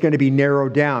list is going to be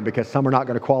narrowed down because some are not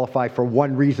going to qualify for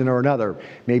one reason or another.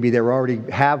 Maybe they already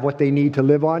have what they need to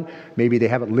live on. Maybe they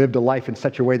haven't lived a life in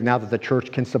such a way now that the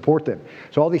church can support them.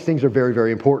 So all these things are very,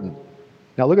 very important.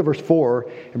 Now look at verse 4,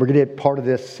 and we're going to get part of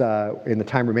this in the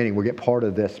time remaining. We'll get part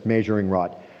of this measuring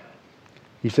rod.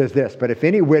 He says this, but if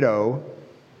any widow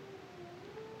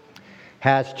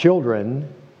has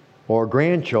children or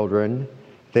grandchildren,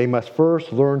 they must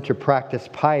first learn to practice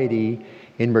piety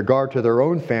in regard to their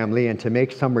own family and to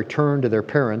make some return to their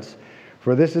parents,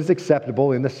 for this is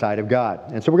acceptable in the sight of God.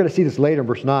 And so we're going to see this later in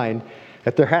verse 9,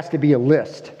 that there has to be a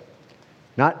list.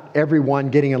 Not everyone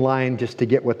getting in line just to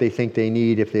get what they think they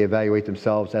need if they evaluate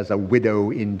themselves as a widow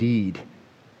indeed.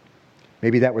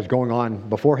 Maybe that was going on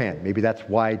beforehand. Maybe that's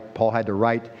why Paul had to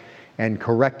write and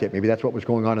correct it. Maybe that's what was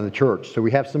going on in the church. So we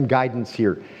have some guidance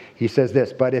here. He says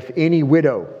this, but if any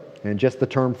widow, and just the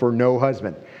term for no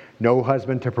husband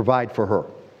to provide for her.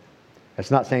 That's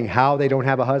not saying how they don't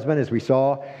have a husband, as we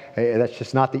saw. That's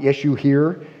just not the issue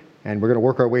here. And we're going to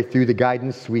work our way through the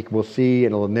guidance. We'll see,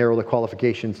 and it'll narrow the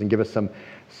qualifications and give us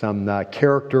some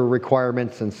character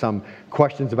requirements and some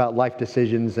questions about life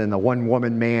decisions and the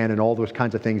one-woman man and all those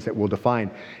kinds of things that we'll define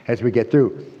as we get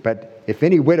through. But if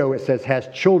any widow, it says, has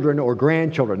children or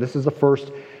grandchildren. This is the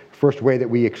first way that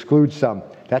we exclude some.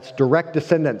 That's direct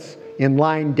descendants in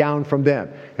line down from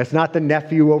them. It's not the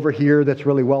nephew over here that's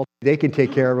really wealthy. They can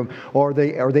take care of them, or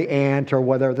the aunt, or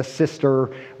whether the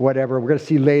sister, whatever. We're going to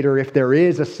see later if there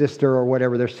is a sister or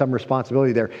whatever, there's some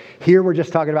responsibility there. Here we're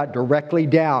just talking about directly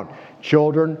down,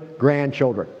 children,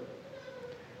 grandchildren.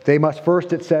 They must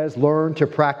first, it says, learn to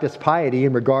practice piety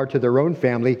in regard to their own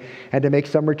family and to make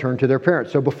some return to their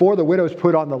parents. So before the widow's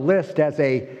put on the list as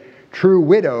a true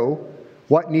widow,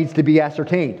 what needs to be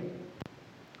ascertained?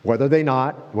 Whether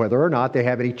or not they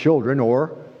have any children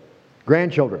or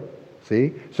grandchildren.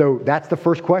 See? So that's the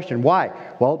first question. Why?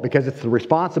 Well, because it's the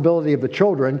responsibility of the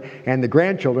children and the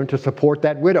grandchildren to support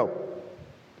that widow.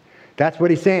 That's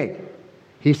what he's saying.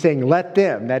 He's saying, let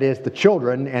them, that is the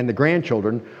children and the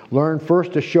grandchildren, learn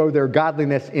first to show their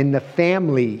godliness in the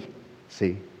family.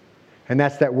 See? And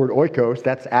that's that word oikos.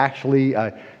 That's actually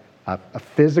a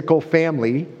physical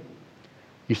family.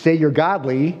 You say you're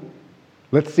godly,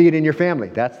 let's see it in your family.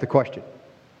 That's the question.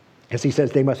 As he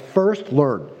says, they must first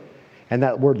learn. And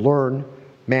that word learn,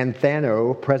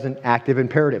 manthano, present active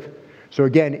imperative. So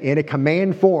again, in a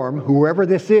command form, whoever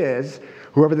this is,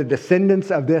 whoever the descendants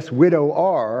of this widow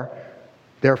are,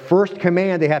 their first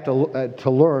command they have to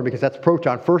learn, because that's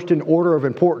proton, first in order of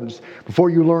importance, before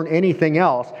you learn anything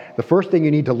else, the first thing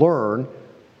you need to learn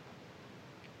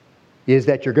is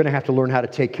that you're going to have to learn how to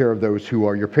take care of those who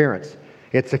are your parents.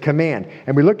 It's a command.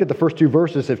 And we looked at the first two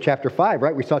verses of chapter 5,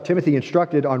 right? We saw Timothy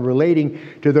instructed on relating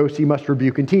to those he must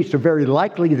rebuke and teach. So very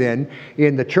likely then,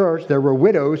 in the church, there were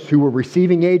widows who were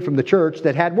receiving aid from the church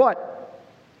that had what?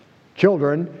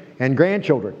 Children and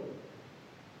grandchildren.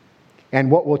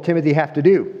 And what will Timothy have to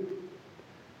do?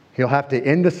 He'll have to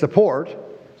end the support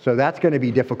So that's going to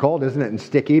be difficult, isn't it? And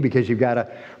sticky, because you've got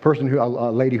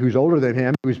a lady who's older than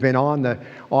him who's been on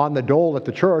the dole at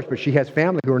the church, but she has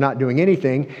family who are not doing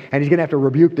anything, and he's going to have to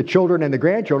rebuke the children and the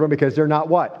grandchildren because they're not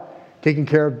what? Taking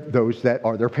care of those that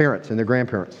are their parents and their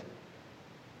grandparents.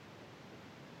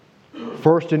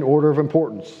 First in order of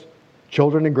importance,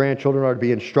 children and grandchildren are to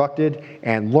be instructed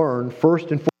and learn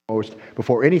first and foremost,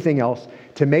 before anything else,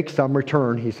 to make some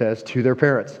return, he says, to their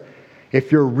parents.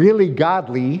 If you're really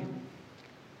godly,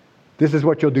 this is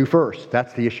what you'll do first.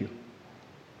 That's the issue.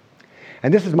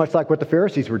 And this is much like what the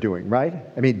Pharisees were doing, right?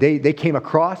 I mean, they came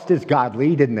across as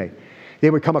godly, didn't they?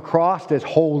 They would come across as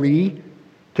holy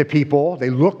to people. They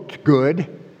looked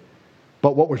good.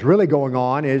 But what was really going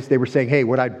on is they were saying, hey,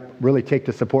 what I'd really take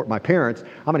to support my parents,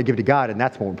 I'm going to give to God, and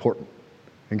that's more important.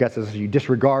 And God says, you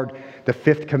disregard the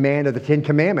fifth command of the Ten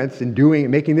Commandments in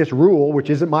making this rule,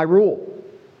 which isn't my rule.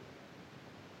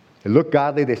 They looked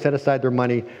godly, they set aside their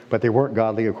money, but they weren't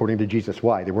godly according to Jesus.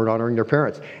 Why? They weren't honoring their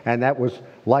parents. And that was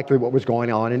likely what was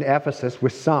going on in Ephesus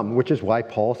with some, which is why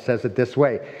Paul says it this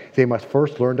way. They must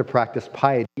first learn to practice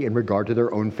piety in regard to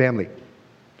their own family.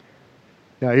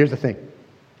 Now, here's the thing.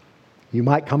 You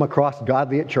might come across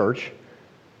godly at church,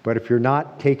 but if you're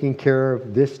not taking care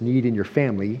of this need in your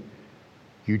family,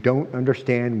 you don't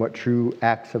understand what true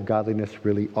acts of godliness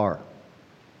really are.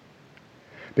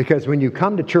 Because when you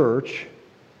come to church,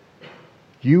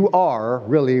 you are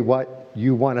really what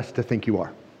you want us to think you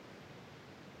are.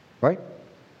 Right?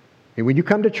 And when you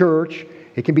come to church,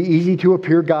 it can be easy to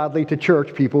appear godly to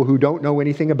church people who don't know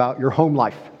anything about your home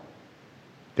life.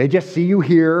 They just see you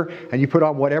here, and you put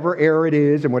on whatever air it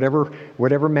is, and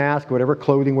whatever mask, whatever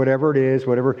clothing, whatever it is,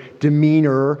 whatever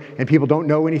demeanor, and people don't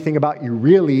know anything about you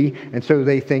really, and so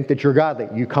they think that you're godly.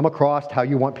 You come across how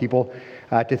you want people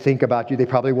to think about you. They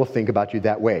probably will think about you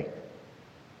that way.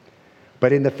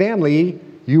 But in the family,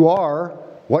 you are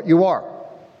what you are.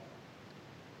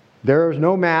 There's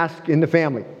no mask in the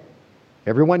family.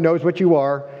 Everyone knows what you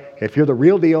are. If you're the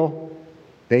real deal,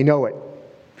 they know it.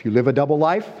 If you live a double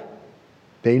life,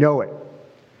 they know it.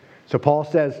 So Paul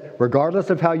says, regardless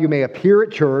of how you may appear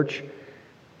at church,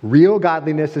 real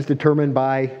godliness is determined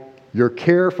by your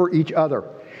care for each other.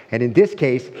 And in this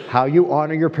case, how you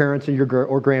honor your parents and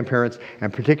or grandparents,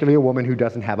 and particularly a woman who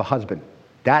doesn't have a husband.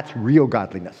 That's real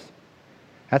godliness.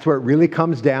 That's where it really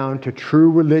comes down to true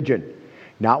religion.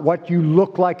 Not what you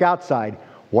look like outside,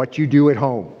 what you do at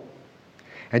home.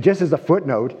 And just as a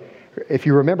footnote, if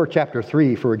you remember chapter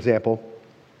 3, for example,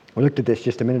 we looked at this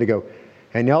just a minute ago.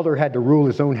 An elder had to rule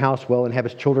his own house well and have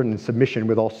his children in submission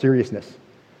with all seriousness.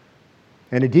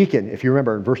 And a deacon, if you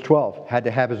remember in verse 12, had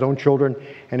to have his own children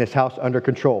and his house under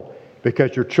control,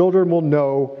 because your children will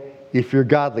know if you're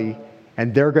godly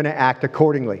and they're going to act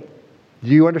accordingly.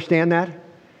 Do you understand that?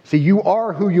 See, you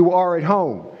are who you are at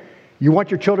home. You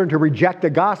want your children to reject the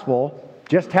gospel,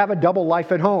 just have a double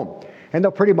life at home, and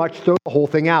they'll pretty much throw the whole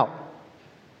thing out.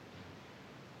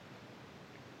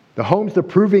 The home's the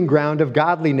proving ground of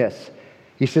godliness.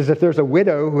 He says if there's a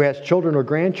widow who has children or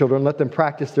grandchildren, let them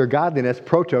practice their godliness,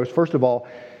 protos, first of all,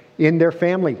 in their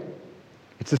family.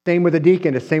 It's the same with a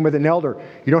deacon. It's the same with an elder.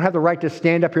 You don't have the right to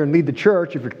stand up here and lead the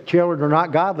church if your children are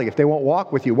not godly, if they won't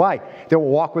walk with you. Why? They won't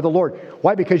walk with the Lord.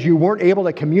 Why? Because you weren't able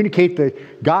to communicate the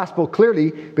gospel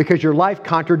clearly because your life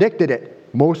contradicted it,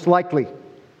 most likely.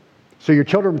 So your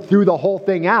children threw the whole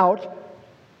thing out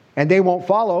and they won't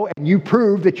follow, and you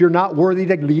prove that you're not worthy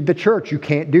to lead the church. You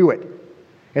can't do it.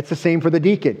 It's the same for the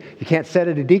deacon. You can't sit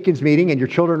at a deacon's meeting and your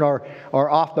children are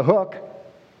off the hook,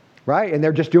 right? And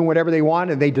they're just doing whatever they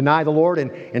want and they deny the Lord.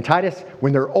 And in Titus,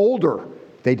 when they're older,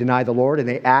 they deny the Lord and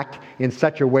they act in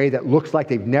such a way that looks like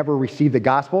they've never received the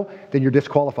gospel, then you're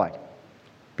disqualified.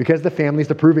 Because the family's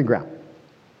the proving ground.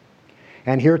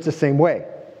 And here it's the same way.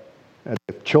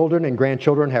 The children and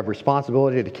grandchildren have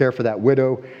responsibility to care for that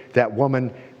widow, that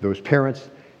woman, those parents.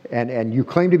 And you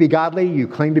claim to be godly, you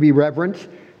claim to be reverent.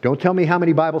 Don't tell me how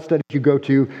many Bible studies you go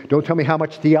to. Don't tell me how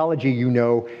much theology you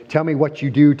know. Tell me what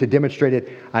you do to demonstrate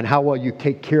it and how well you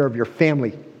take care of your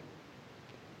family.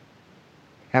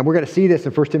 And we're going to see this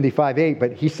in 1 Timothy 5:8,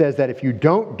 but he says that if you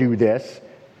don't do this,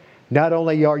 not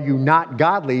only are you not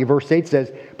godly, verse 8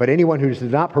 says, but anyone who does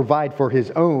not provide for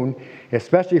his own,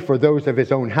 especially for those of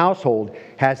his own household,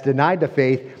 has denied the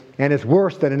faith and is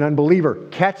worse than an unbeliever.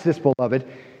 Catch this, beloved.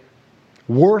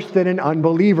 Worse than an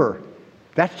unbeliever.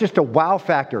 That's just a wow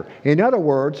factor. In other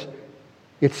words,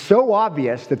 it's so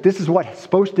obvious that this is what's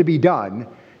supposed to be done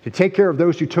to take care of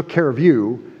those who took care of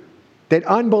you, that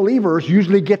unbelievers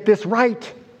usually get this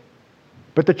right.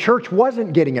 But the church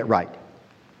wasn't getting it right.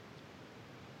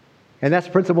 And that's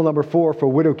principle number 4 for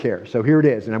widow care. So here it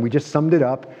is. And we just summed it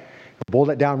up. Bold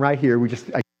it down right here.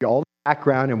 all the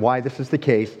background and why this is the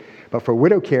case. But for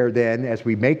widow care then, as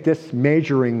we make this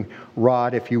measuring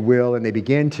rod, if you will, and they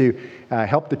begin to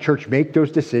help the church make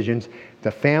those decisions,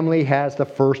 the family has the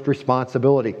first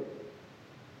responsibility.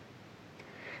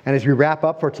 And as we wrap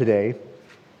up for today,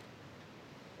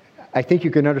 I think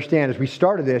you can understand, as we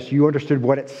started this, you understood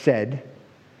what it said.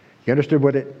 You understood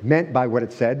what it meant by what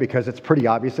it said, because it's pretty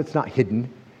obvious. It's not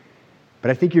hidden. But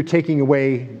I think you're taking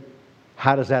away,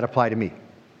 how does that apply to me?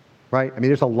 Right? I mean,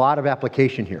 there's a lot of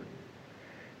application here.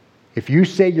 If you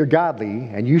say you're godly,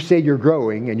 and you say you're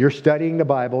growing, and you're studying the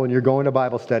Bible, and you're going to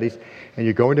Bible studies, and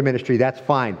you're going to ministry, that's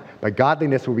fine. But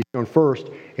godliness will be shown first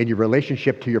in your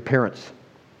relationship to your parents.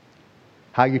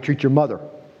 How you treat your mother,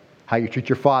 how you treat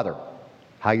your father,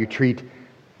 how you treat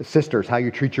sisters, how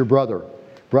you treat your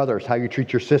brothers, how you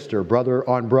treat your sister, brother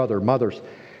on brother, mothers.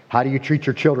 How do you treat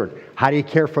your children? How do you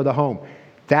care for the home?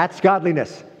 That's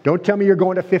godliness. Don't tell me you're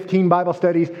going to 15 Bible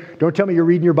studies. Don't tell me you're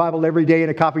reading your Bible every day in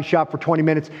a coffee shop for 20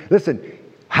 minutes. Listen,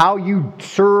 how you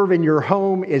serve in your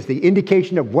home is the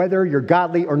indication of whether you're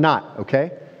godly or not,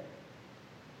 okay?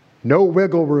 No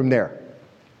wiggle room there.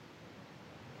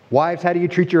 Wives, how do you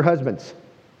treat your husbands?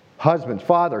 Husbands,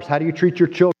 fathers, how do you treat your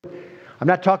children? I'm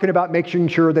not talking about making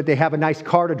sure that they have a nice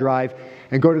car to drive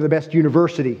and go to the best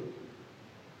university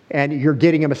and you're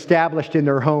getting them established in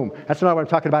their home. That's not what I'm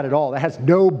talking about at all. That has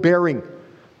no bearing.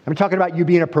 I'm talking about you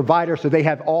being a provider so they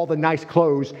have all the nice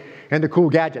clothes and the cool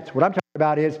gadgets. What I'm talking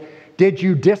about is, did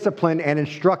you discipline and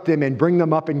instruct them and bring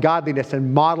them up in godliness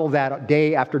and model that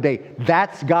day after day?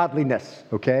 That's godliness,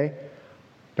 okay?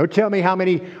 Don't tell me how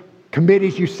many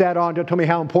committees you sat on. Don't tell me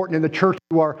how important in the church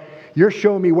you are. You're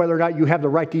showing me whether or not you have the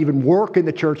right to even work in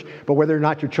the church, but whether or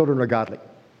not your children are godly.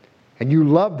 And you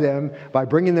love them by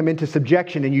bringing them into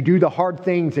subjection, and you do the hard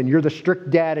things, and you're the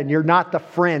strict dad, and you're not the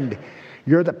friend.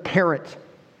 You're the parent.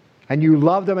 And you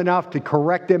love them enough to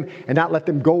correct them and not let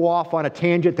them go off on a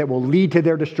tangent that will lead to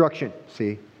their destruction,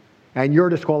 see? And your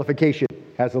disqualification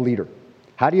as a leader.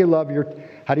 How do you love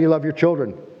your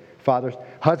children, fathers?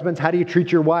 Husbands, how do you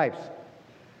treat your wives?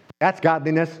 That's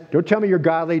godliness. Don't tell me you're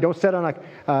godly.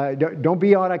 Don't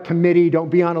be on a committee. Don't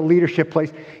be on a leadership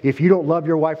place if you don't love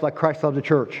your wife like Christ loved the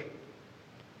church.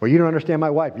 Well, you don't understand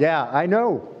my wife. Yeah, I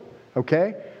know.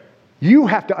 Okay? You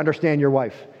have to understand your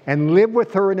wife and live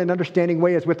with her in an understanding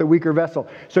way as with a weaker vessel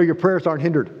so your prayers aren't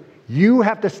hindered. You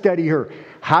have to study her.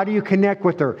 How do you connect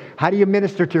with her? How do you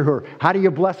minister to her? How do you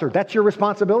bless her? That's your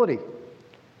responsibility.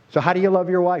 So how do you love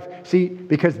your wife? See,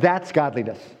 because that's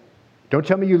godliness. Don't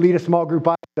tell me you lead a small group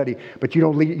Bible study, but you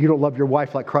don't love your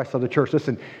wife like Christ loved the church.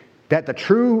 Listen, that the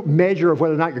true measure of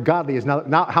whether or not you're godly is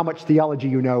not how much theology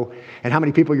you know and how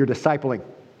many people you're discipling.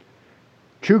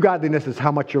 True godliness is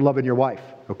how much you're loving your wife,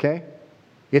 okay?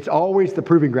 It's always the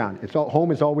proving ground. Home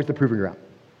is always the proving ground.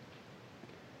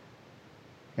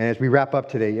 And as we wrap up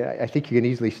today, I think you can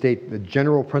easily state the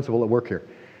general principle at work here.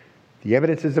 The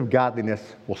evidences of godliness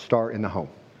will start in the home,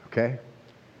 okay?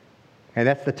 And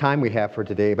that's the time we have for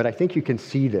today. But I think you can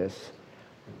see this,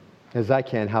 as I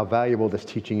can, how valuable this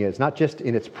teaching is, not just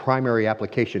in its primary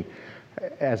application,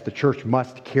 as the church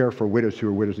must care for widows who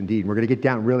are widows indeed. And we're going to get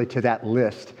down really to that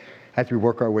list as we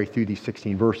work our way through these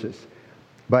 16 verses.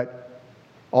 But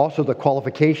also the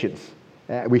qualifications.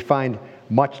 We find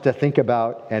much to think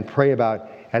about and pray about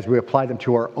as we apply them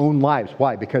to our own lives.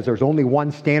 Why? Because there's only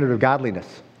one standard of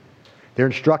godliness. They're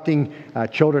instructing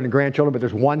children and grandchildren, but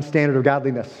there's one standard of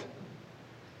godliness.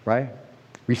 Right?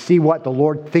 We see what the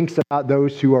Lord thinks about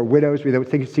those who are widows.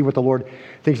 We see what the Lord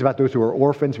thinks about those who are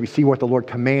orphans. We see what the Lord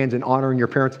commands in honoring your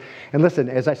parents. And listen,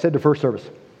 as I said to first service,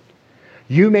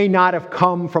 you may not have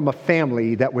come from a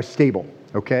family that was stable,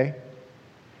 okay?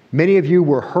 Many of you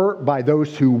were hurt by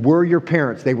those who were your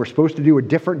parents. They were supposed to do a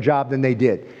different job than they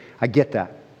did. I get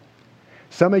that.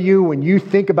 Some of you, when you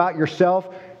think about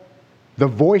yourself, the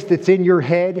voice that's in your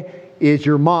head is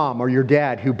your mom or your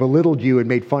dad who belittled you and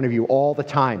made fun of you all the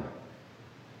time.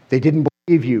 They didn't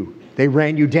believe you. They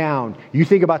ran you down. You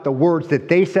think about the words that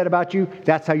they said about you,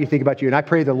 that's how you think about you. And I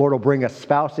pray the Lord will bring a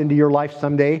spouse into your life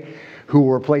someday who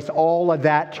will replace all of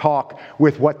that talk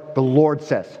with what the Lord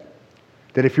says.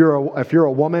 That if you're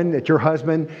a woman, that your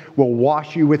husband will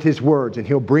wash you with his words and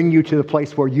he'll bring you to the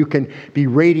place where you can be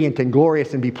radiant and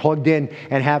glorious and be plugged in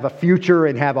and have a future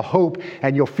and have a hope,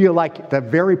 and you'll feel like the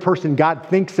very person God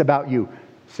thinks about you.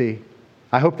 See,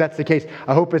 I hope that's the case.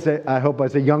 I hope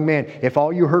as a young man, if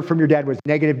all you heard from your dad was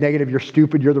negative, you're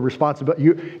stupid, you're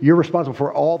responsible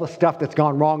for all the stuff that's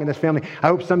gone wrong in this family. I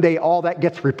hope someday all that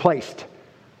gets replaced.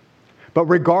 But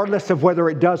regardless of whether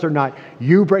it does or not,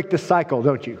 you break the cycle,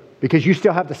 don't you? because you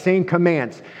still have the same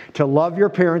commands to love your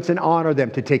parents and honor them,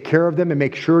 to take care of them and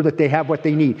make sure that they have what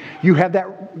they need. You have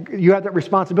that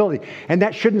responsibility. And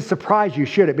that shouldn't surprise you,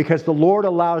 should it? Because the Lord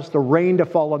allows the rain to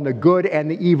fall on the good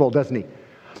and the evil, doesn't he?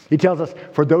 He tells us,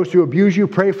 for those who abuse you,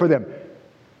 pray for them.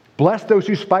 Bless those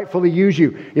who spitefully use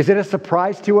you. Is it a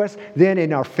surprise to us then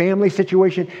in our family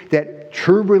situation that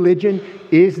true religion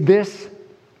is this?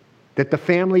 That the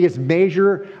family is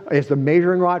the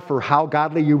measuring rod for how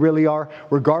godly you really are,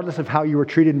 regardless of how you were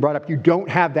treated and brought up. You don't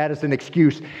have that as an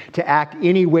excuse to act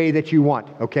any way that you want,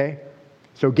 okay?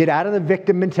 So get out of the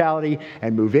victim mentality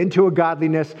and move into a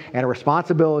godliness and a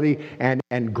responsibility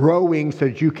and growing so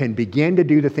that you can begin to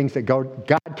do the things that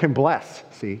God can bless,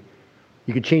 see?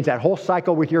 You can change that whole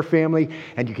cycle with your family,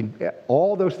 and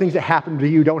all those things that happen to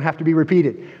you don't have to be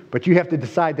repeated, but you have to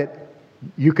decide that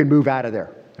you can move out of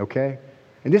there, okay?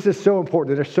 And this is so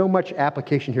important. There's so much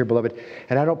application here, beloved.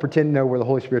 And I don't pretend to know where the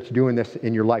Holy Spirit's doing this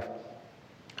in your life.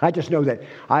 I just know that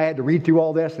I had to read through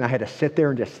all this, and I had to sit there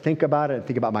and just think about it, and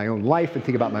think about my own life, and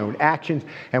think about my own actions,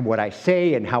 and what I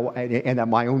say,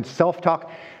 and my own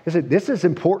self-talk. This is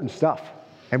important stuff.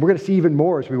 And we're going to see even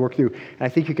more as we work through. And I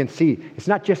think you can see, it's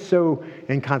not just so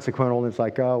inconsequential, and it's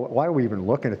like, oh, why are we even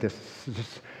looking at this? It's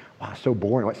just, wow, so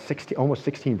boring. Almost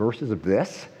 16 verses of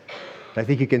this? And I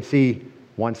think you can see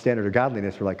one standard of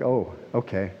godliness. We're like, oh,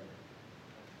 okay.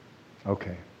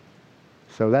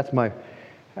 So that's my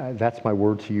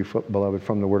word to you, beloved,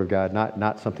 from the Word of God.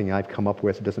 Not something I've come up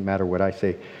with. It doesn't matter what I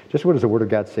say. Just what does the Word of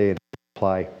God say and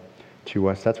apply to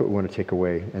us? That's what we want to take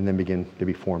away and then begin to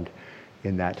be formed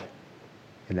in that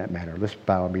manner. Let's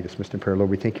bow and be dismissed in prayer. Lord,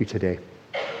 we thank you today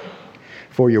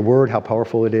for your Word, how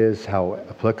powerful it is, how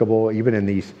applicable, even in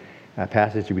these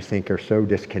passages we think are so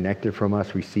disconnected from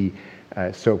us. We see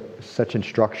such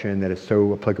instruction that is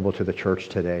so applicable to the church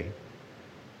today.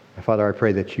 Father, I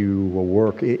pray that you will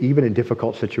work, even in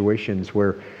difficult situations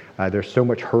where there's so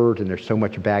much hurt and there's so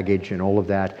much baggage and all of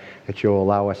that, that you'll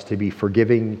allow us to be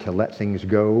forgiving, to let things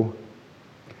go,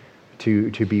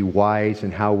 to be wise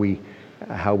in how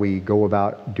we go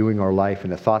about doing our life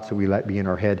and the thoughts that we let be in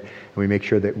our head, and we make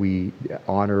sure that we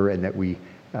honor and that we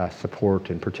support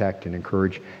and protect and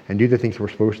encourage and do the things we're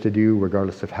supposed to do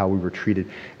regardless of how we were treated,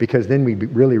 because then we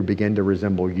really begin to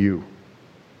resemble you.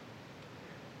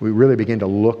 We really begin to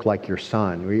look like your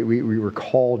Son. We were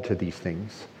called to these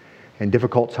things. In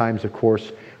difficult times, of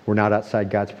course, we're not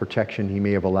outside God's protection. He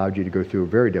may have allowed you to go through a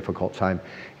very difficult time,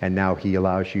 and now he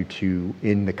allows you to,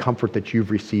 in the comfort that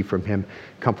you've received from him,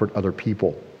 comfort other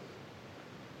people.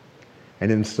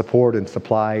 And in support and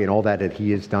supply and all that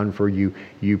he has done for you,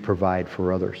 you provide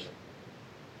for others.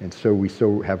 And so we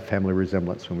have family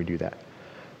resemblance when we do that.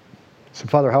 So,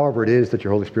 Father, however it is that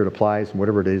your Holy Spirit applies and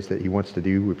whatever it is that he wants to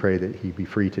do, we pray that he be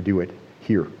free to do it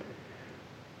here.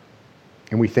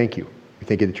 And we thank you. We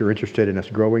thank you that you're interested in us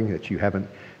growing, that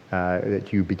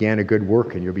you began a good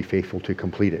work and you'll be faithful to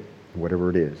complete it, whatever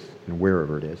it is and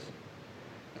wherever it is.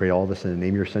 We pray all this in the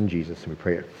name of your Son, Jesus, and we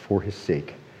pray it for his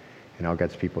sake. And all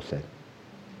God's people said,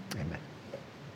 amen.